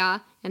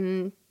media,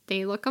 and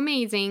they look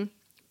amazing.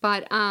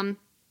 But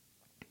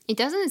it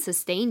doesn't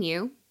sustain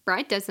you.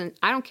 Bread doesn't,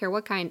 I don't care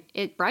what kind,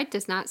 bread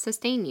does not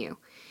sustain you.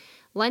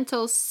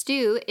 Lentil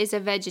stew is a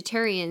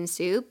vegetarian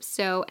soup,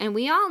 and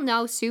we all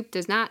know soup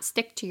does not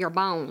stick to your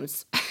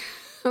bones,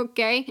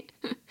 okay?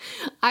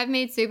 I've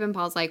made soup and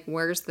Paul's like,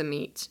 where's the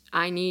meat?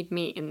 I need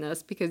meat in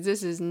this because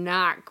this is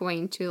not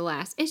going to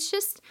last. It's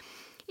just,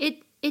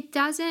 it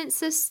doesn't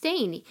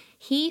sustain.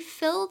 He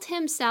filled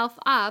himself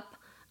up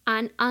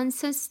on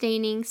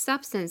unsustaining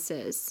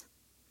substances.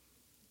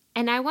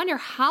 And I wonder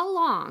how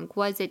long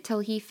was it till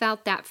he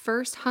felt that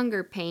first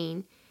hunger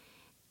pain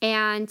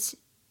and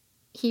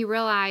he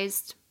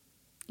realized,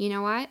 you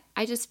know what?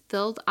 I just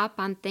filled up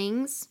on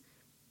things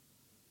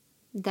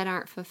that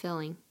aren't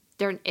fulfilling.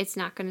 It's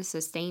not going to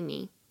sustain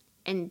me.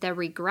 And the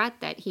regret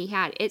that he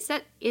had, it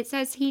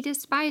says he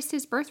despised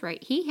his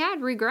birthright. He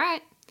had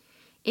regret.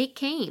 It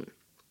came.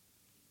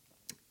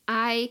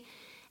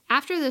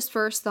 After this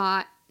first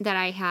thought that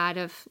I had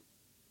of,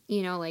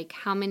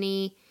 how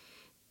many,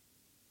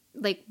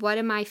 what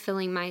am I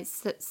filling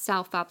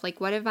myself up?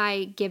 What have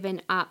I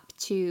given up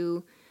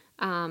to,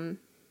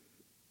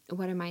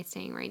 what am I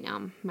saying right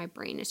now? My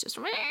brain is just,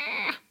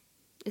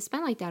 it's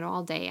been like that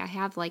all day. I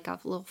have a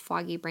little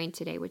foggy brain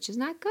today, which is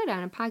not good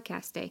on a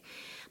podcast day.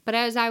 But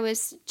as I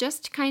was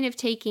just kind of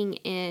taking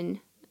in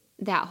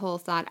that whole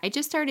thought, I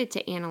just started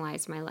to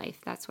analyze my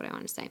life. That's what I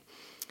want to say.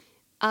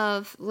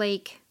 Of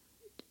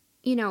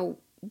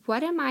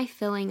what am I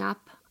filling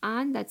up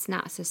on that's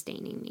not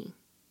sustaining me?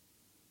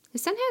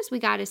 Sometimes we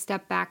got to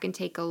step back and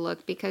take a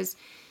look because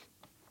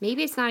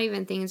maybe it's not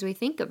even things we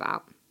think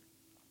about.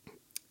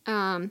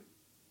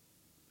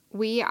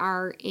 We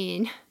are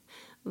in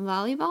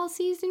volleyball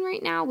season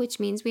right now, which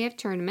means we have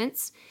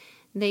tournaments.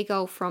 They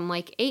go from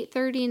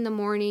 8:30 in the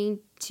morning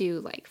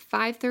to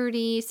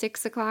 5:30,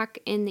 6 o'clock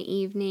in the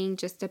evening,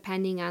 just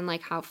depending on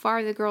how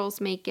far the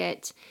girls make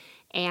it.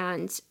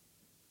 And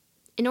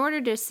in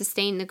order to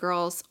sustain the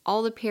girls,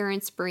 all the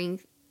parents bring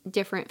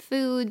different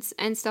foods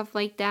and stuff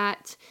like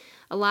that.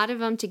 A lot of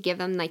them to give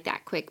them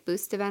that quick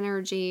boost of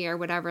energy or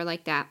whatever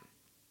like that.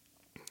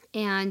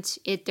 And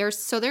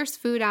there's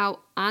food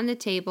out on the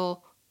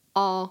table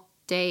all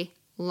day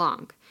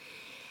long.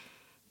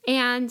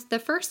 And the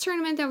first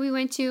tournament that we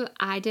went to,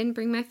 I didn't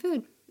bring my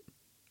food.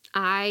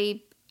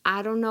 I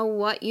don't know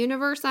what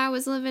universe I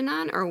was living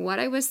on or what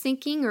I was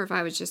thinking or if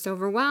I was just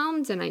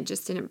overwhelmed and I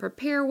just didn't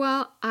prepare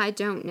well. I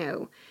don't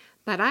know.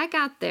 But I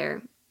got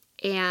there,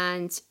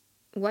 and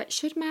what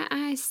should my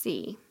eyes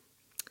see?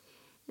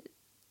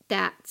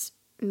 That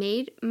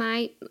made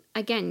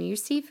again, you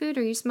see food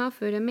or you smell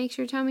food, and makes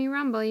your tummy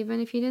rumble even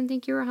if you didn't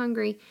think you were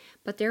hungry.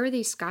 But there were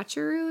these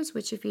scotcheroos,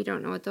 which if you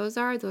don't know what those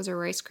are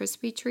Rice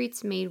Krispie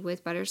treats made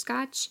with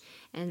butterscotch.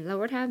 And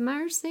Lord have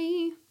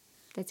mercy,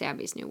 that's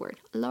Abby's new word,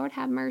 Lord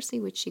have mercy,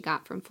 which she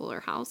got from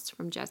Fuller House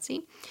from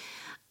Jessie.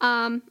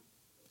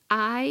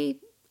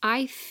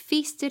 I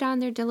feasted on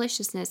their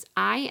deliciousness.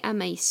 I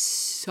am a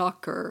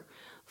sucker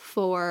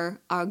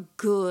for a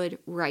good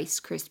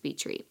Rice Krispie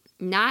treat.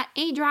 Not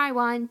a dry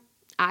one.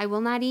 I will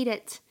not eat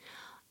it.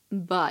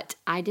 But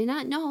I did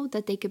not know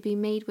that they could be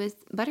made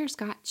with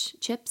butterscotch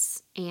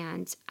chips,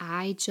 and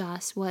I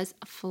just was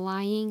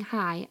flying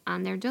high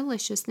on their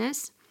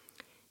deliciousness.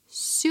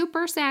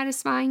 Super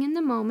satisfying in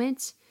the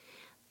moment,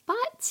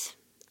 but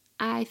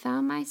I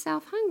found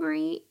myself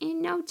hungry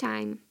in no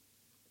time.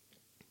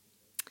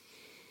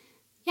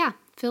 Yeah,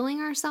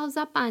 filling ourselves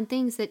up on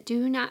things that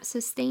do not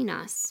sustain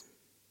us.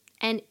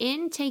 And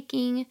in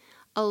taking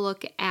a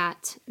look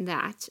at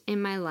that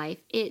in my life,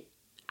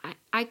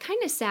 I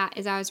kind of sat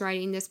as I was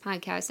writing this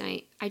podcast,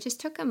 and I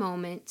just took a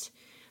moment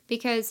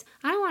because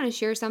I don't want to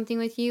share something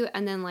with you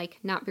and then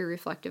not be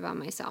reflective on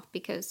myself,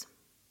 because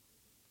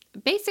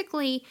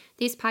basically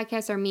these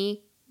podcasts are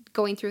me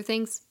going through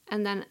things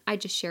and then I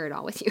just share it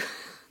all with you.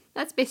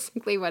 That's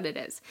basically what it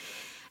is.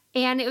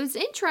 And it was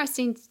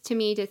interesting to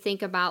me to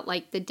think about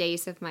the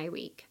days of my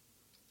week.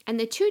 And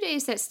the 2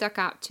 days that stuck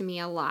out to me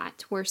a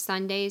lot were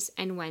Sundays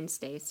and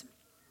Wednesdays.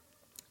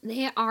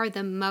 They are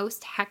the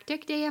most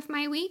hectic day of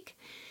my week.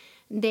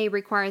 They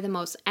require the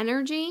most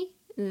energy.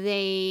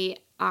 They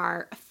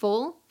are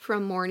full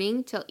from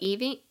morning till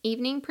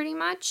evening pretty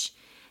much.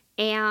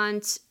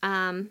 And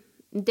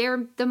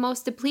they're the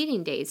most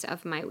depleting days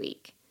of my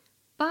week.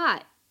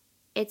 But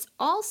it's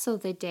also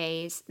the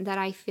days that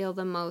I feel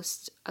the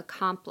most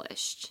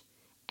accomplished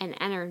and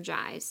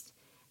energized.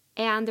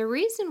 And the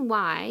reason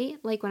why,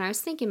 when I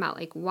was thinking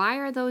about, why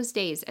are those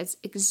days, as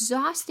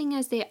exhausting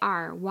as they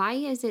are, why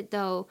is it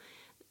though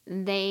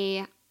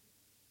they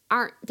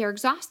they're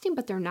exhausting,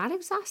 but they're not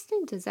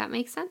exhausting. Does that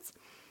make sense?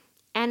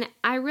 And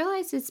I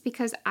realize it's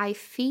because I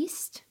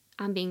feast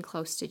on being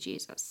close to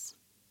Jesus.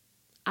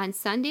 On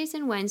Sundays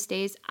and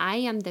Wednesdays, I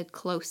am the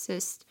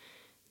closest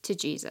to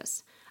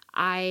Jesus.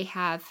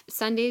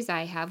 Sundays,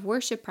 I have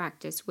worship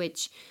practice,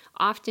 which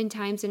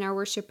oftentimes in our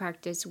worship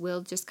practice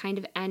will just kind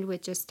of end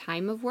with just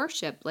time of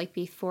worship. Like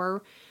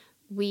before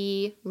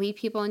we lead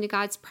people into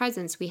God's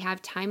presence, we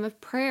have time of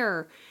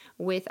prayer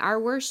with our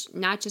worship,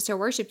 not just our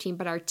worship team,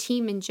 but our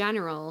team in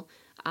general,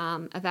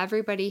 of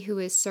everybody who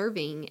is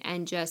serving,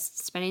 and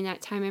just spending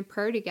that time in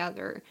prayer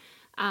together.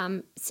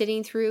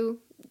 Sitting through,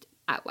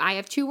 I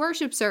have 2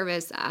 worship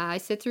services. I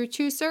sit through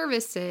 2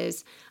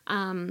 services,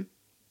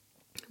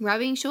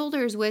 rubbing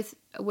shoulders with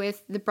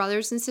the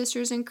brothers and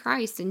sisters in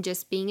Christ, and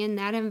just being in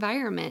that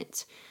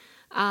environment.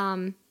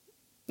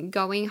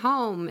 Going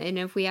home, and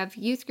if we have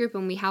youth group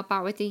and we help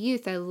out with the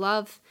youth, I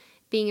love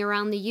being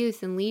around the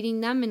youth and leading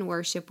them in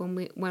worship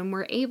when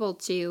we're able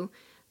to.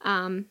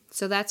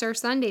 So that's our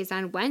Sundays.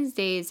 On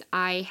Wednesdays,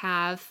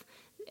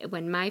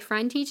 when my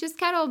friend teaches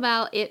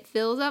kettlebell, it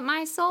fills up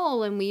my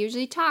soul, and we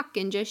usually talk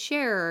and just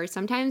share. Or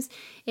sometimes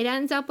it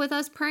ends up with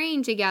us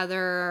praying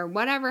together, or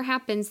whatever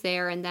happens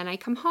there. And then I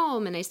come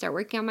home and I start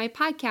working on my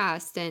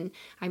podcast, and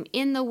I'm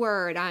in the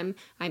Word. I'm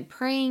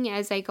praying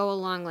as I go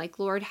along, like,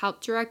 Lord,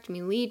 help direct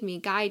me, lead me,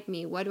 guide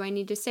me. What do I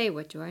need to say?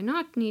 What do I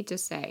not need to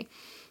say?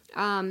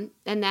 And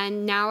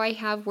then now I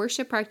have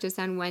worship practice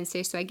on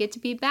Wednesday, so I get to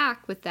be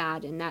back with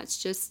that, and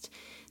that's just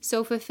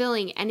so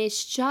fulfilling. And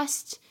it's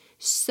just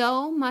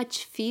so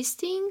much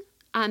feasting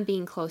on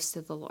being close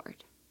to the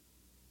Lord.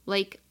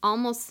 Like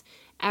almost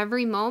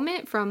every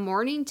moment from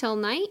morning till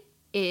night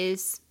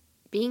is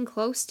being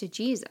close to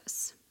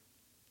Jesus.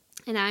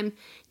 And I'm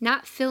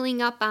not filling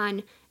up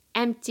on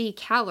empty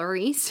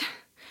calories.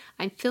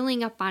 I'm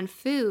filling up on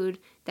food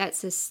that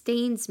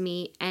sustains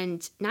me,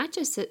 and not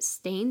just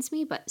sustains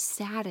me, but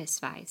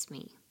satisfies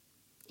me.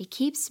 It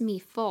keeps me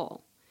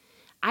full.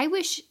 I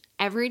wish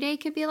every day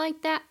could be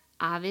like that.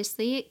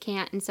 Obviously, it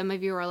can't. And some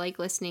of you are like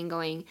listening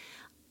going,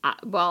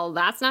 well,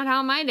 that's not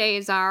how my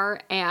days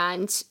are.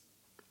 And,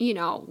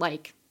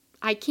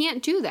 I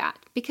can't do that,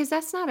 because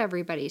that's not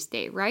everybody's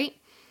day, right?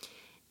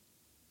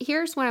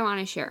 Here's what I want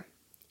to share.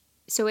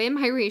 So in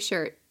my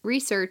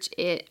research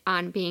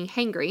on being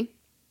hangry,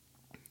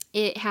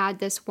 it had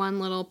this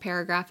one little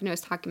paragraph, and it was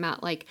talking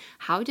about, like,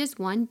 how does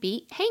one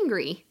beat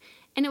hangry?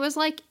 And it was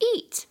like,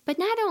 eat. But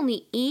not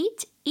only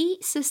eat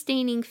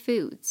sustaining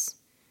foods.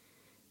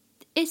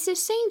 It's the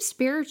same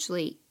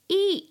spiritually.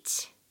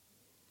 Eat.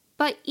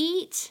 But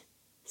eat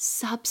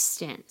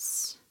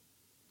substance.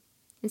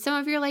 And some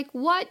of you are like,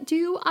 what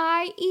do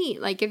I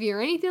eat? Like, if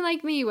you're anything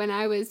like me, when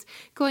I was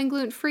going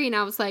gluten-free and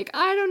I was like,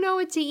 I don't know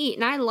what to eat.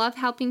 And I love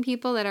helping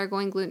people that are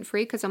going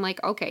gluten-free, because I'm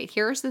like, okay,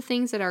 here's the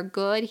things that are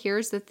good.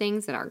 Here's the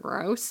things that are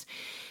gross.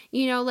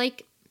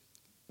 Like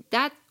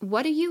that.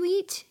 What do you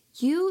eat?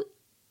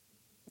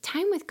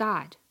 Time with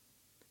God.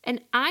 And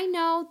I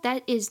know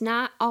that is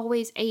not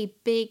always a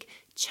big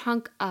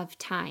chunk of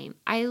time.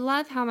 I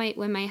love how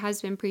when my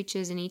husband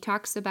preaches and he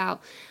talks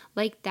about,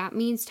 like, that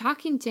means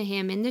talking to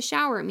him in the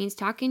shower. It means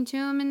talking to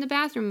him in the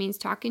bathroom. It means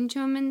talking to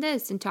him in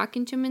this and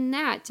talking to him in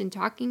that and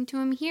talking to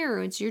him here.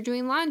 It's you're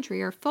doing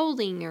laundry or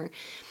folding or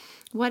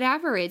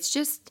whatever. It's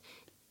just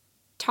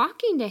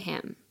talking to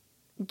him.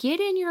 Get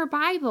in your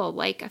Bible.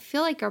 Like, I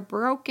feel like a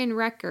broken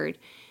record.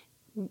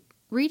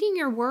 Reading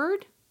your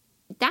word,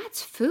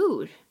 that's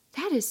food.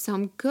 That is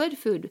some good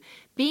food.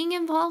 Being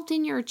involved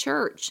in your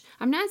church.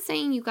 I'm not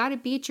saying you got to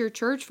be at your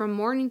church from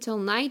morning till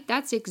night.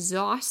 That's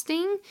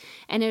exhausting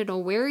and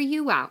it'll wear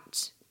you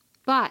out.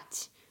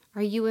 But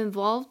are you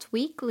involved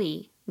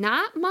weekly?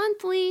 Not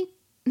monthly.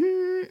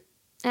 And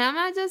I'm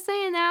not just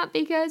saying that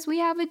because we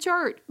have a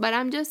church, but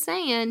I'm just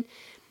saying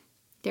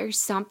there's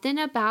something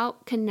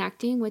about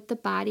connecting with the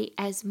body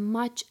as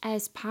much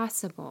as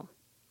possible.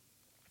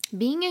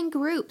 Being in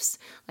groups,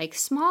 like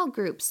small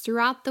groups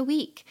throughout the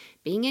week,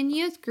 being in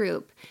youth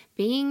group,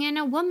 being in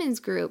a women's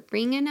group,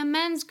 being in a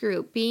men's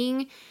group,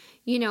 being,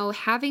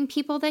 having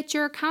people that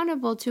you're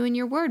accountable to in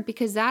your word,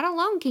 because that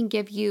alone can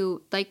give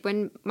you, like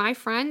when my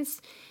friends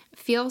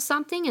feel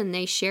something and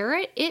they share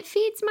it, it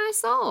feeds my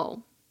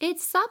soul.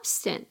 It's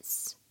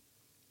substance.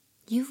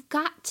 You've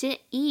got to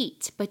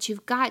eat, but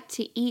you've got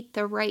to eat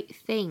the right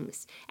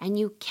things. And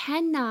you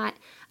cannot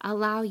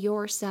allow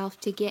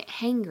yourself to get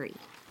hangry.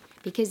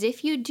 Because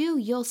if you do,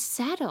 you'll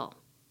settle.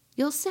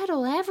 You'll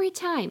settle every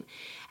time.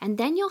 And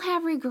then you'll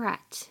have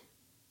regret.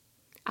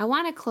 I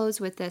want to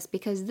close with this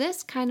because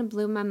this kind of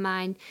blew my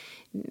mind.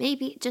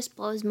 Maybe it just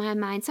blows my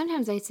mind.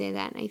 Sometimes I say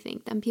that and I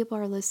think then people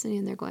are listening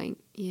and they're going,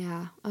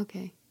 yeah,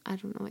 okay, I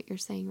don't know what you're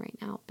saying right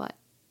now, but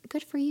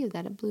good for you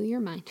that it blew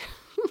your mind.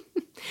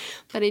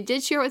 But I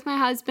did share it with my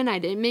husband. I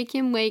didn't make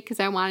him wait because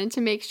I wanted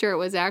to make sure it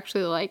was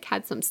actually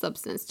had some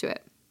substance to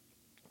it.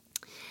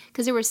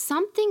 Because there was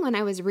something when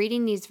I was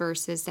reading these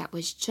verses that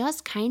was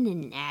just kind of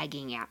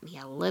nagging at me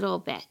a little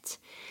bit.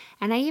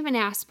 And I even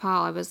asked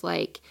Paul, I was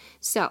like,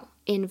 so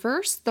in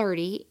verse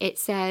 30, it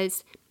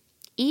says,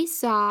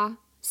 Esau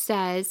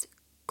says,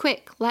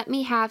 Quick, let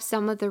me have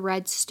some of the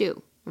red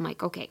stew. I'm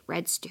like, okay,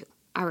 red stew.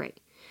 All right.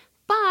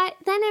 But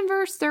then in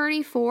verse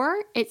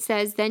 34, it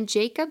says, then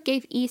Jacob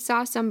gave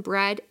Esau some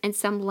bread and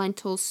some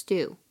lentil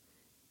stew.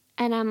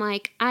 And I'm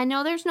like, I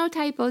know there's no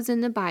typos in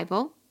the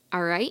Bible.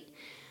 All right.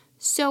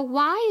 So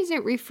why is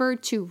it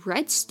referred to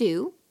red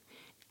stew?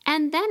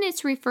 And then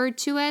it's referred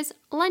to as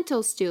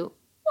lentil stew.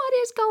 What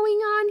is going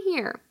on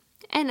here?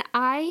 And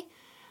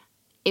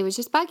it was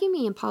just bugging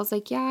me. And Paul's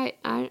like, yeah,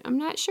 I'm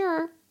not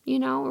sure,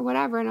 or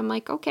whatever. And I'm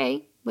like,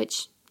 okay,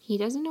 which he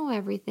doesn't know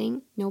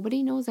everything.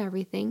 Nobody knows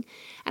everything.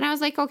 And I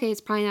was like, okay, it's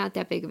probably not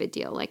that big of a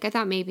deal. Like, I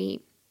thought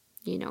maybe,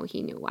 he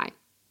knew why.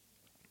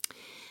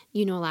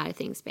 You know a lot of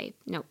things, babe.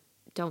 No,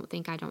 I don't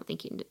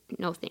think you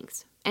know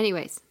things.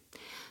 Anyways,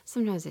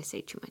 sometimes I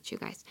say too much, you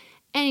guys.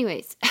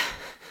 Anyways,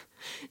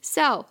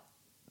 so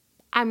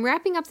I'm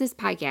wrapping up this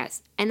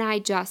podcast and I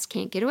just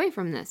can't get away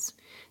from this.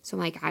 So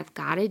I'm like, I've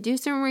got to do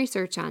some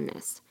research on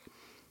this.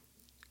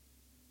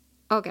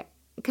 Okay,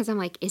 because I'm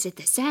like, is it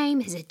the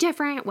same? Is it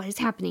different? What is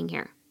happening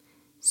here?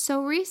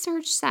 So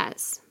research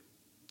says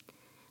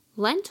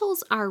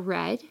lentils are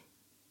red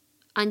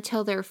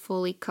until they're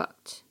fully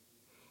cooked.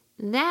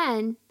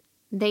 Then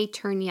they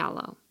turn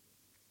yellow.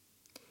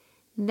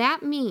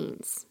 That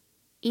means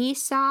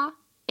Esau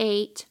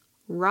ate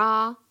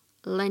raw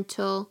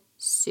lentil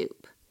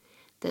soup.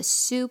 The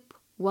soup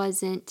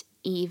wasn't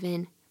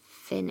even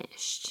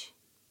finished.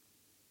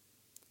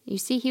 You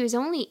see, he was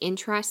only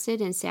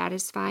interested in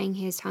satisfying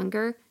his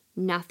hunger,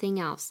 nothing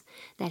else.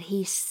 That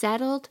he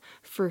settled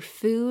for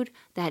food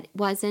that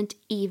wasn't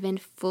even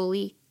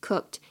fully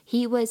cooked.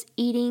 He was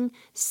eating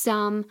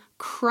some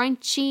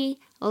crunchy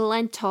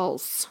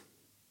lentils.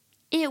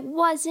 It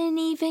wasn't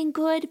even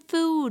good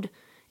food.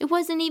 It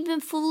wasn't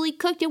even fully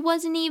cooked. It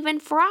wasn't even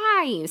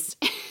fries.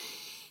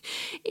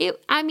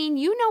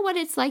 You know what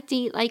it's like to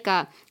eat like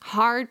a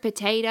hard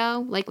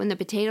potato, like when the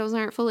potatoes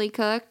aren't fully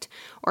cooked,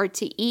 or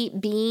to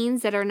eat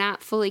beans that are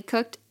not fully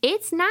cooked.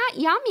 It's not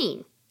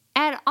yummy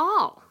at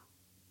all.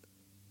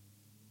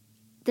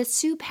 The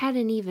soup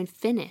hadn't even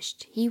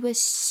finished. He was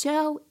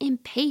so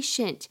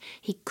impatient.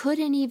 He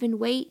couldn't even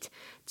wait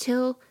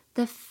till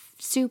the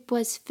soup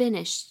was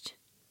finished.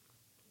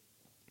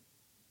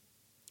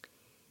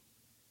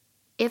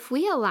 If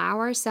we allow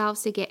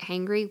ourselves to get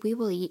hangry, we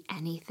will eat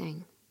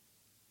anything.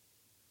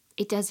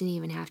 It doesn't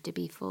even have to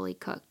be fully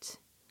cooked.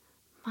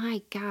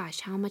 My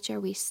gosh, how much are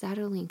we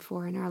settling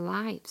for in our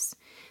lives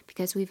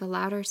because we've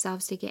allowed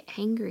ourselves to get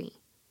hangry?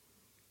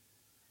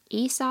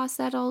 Esau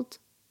settled.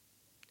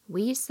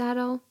 We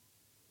settle.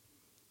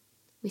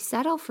 We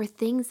settle for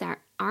things that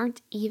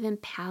aren't even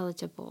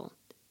palatable.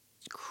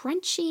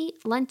 Crunchy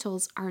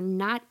lentils are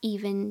not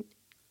even,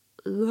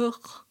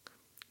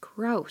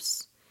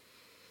 gross.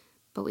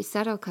 But we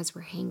settle because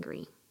we're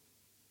hangry.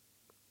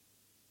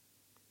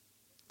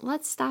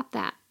 Let's stop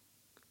that.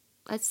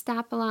 Let's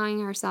stop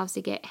allowing ourselves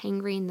to get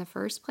hangry in the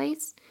first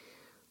place.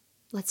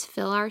 Let's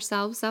fill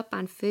ourselves up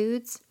on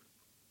foods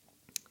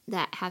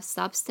that have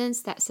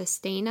substance, that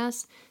sustain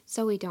us,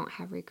 so we don't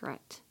have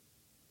regret.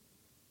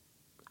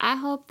 I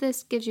hope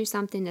this gives you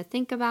something to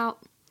think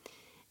about.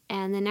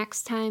 And the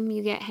next time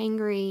you get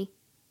hangry,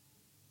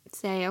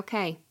 say,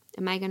 okay,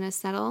 am I going to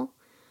settle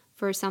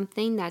for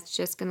something that's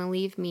just going to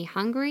leave me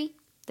hungry,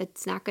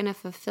 that's not going to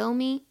fulfill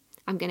me?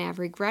 I'm going to have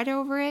regret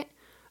over it.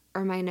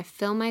 Or am I going to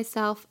fill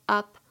myself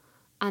up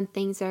on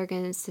things that are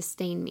going to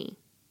sustain me?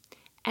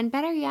 And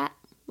better yet,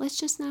 let's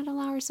just not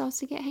allow ourselves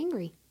to get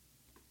hangry.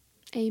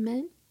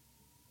 Amen.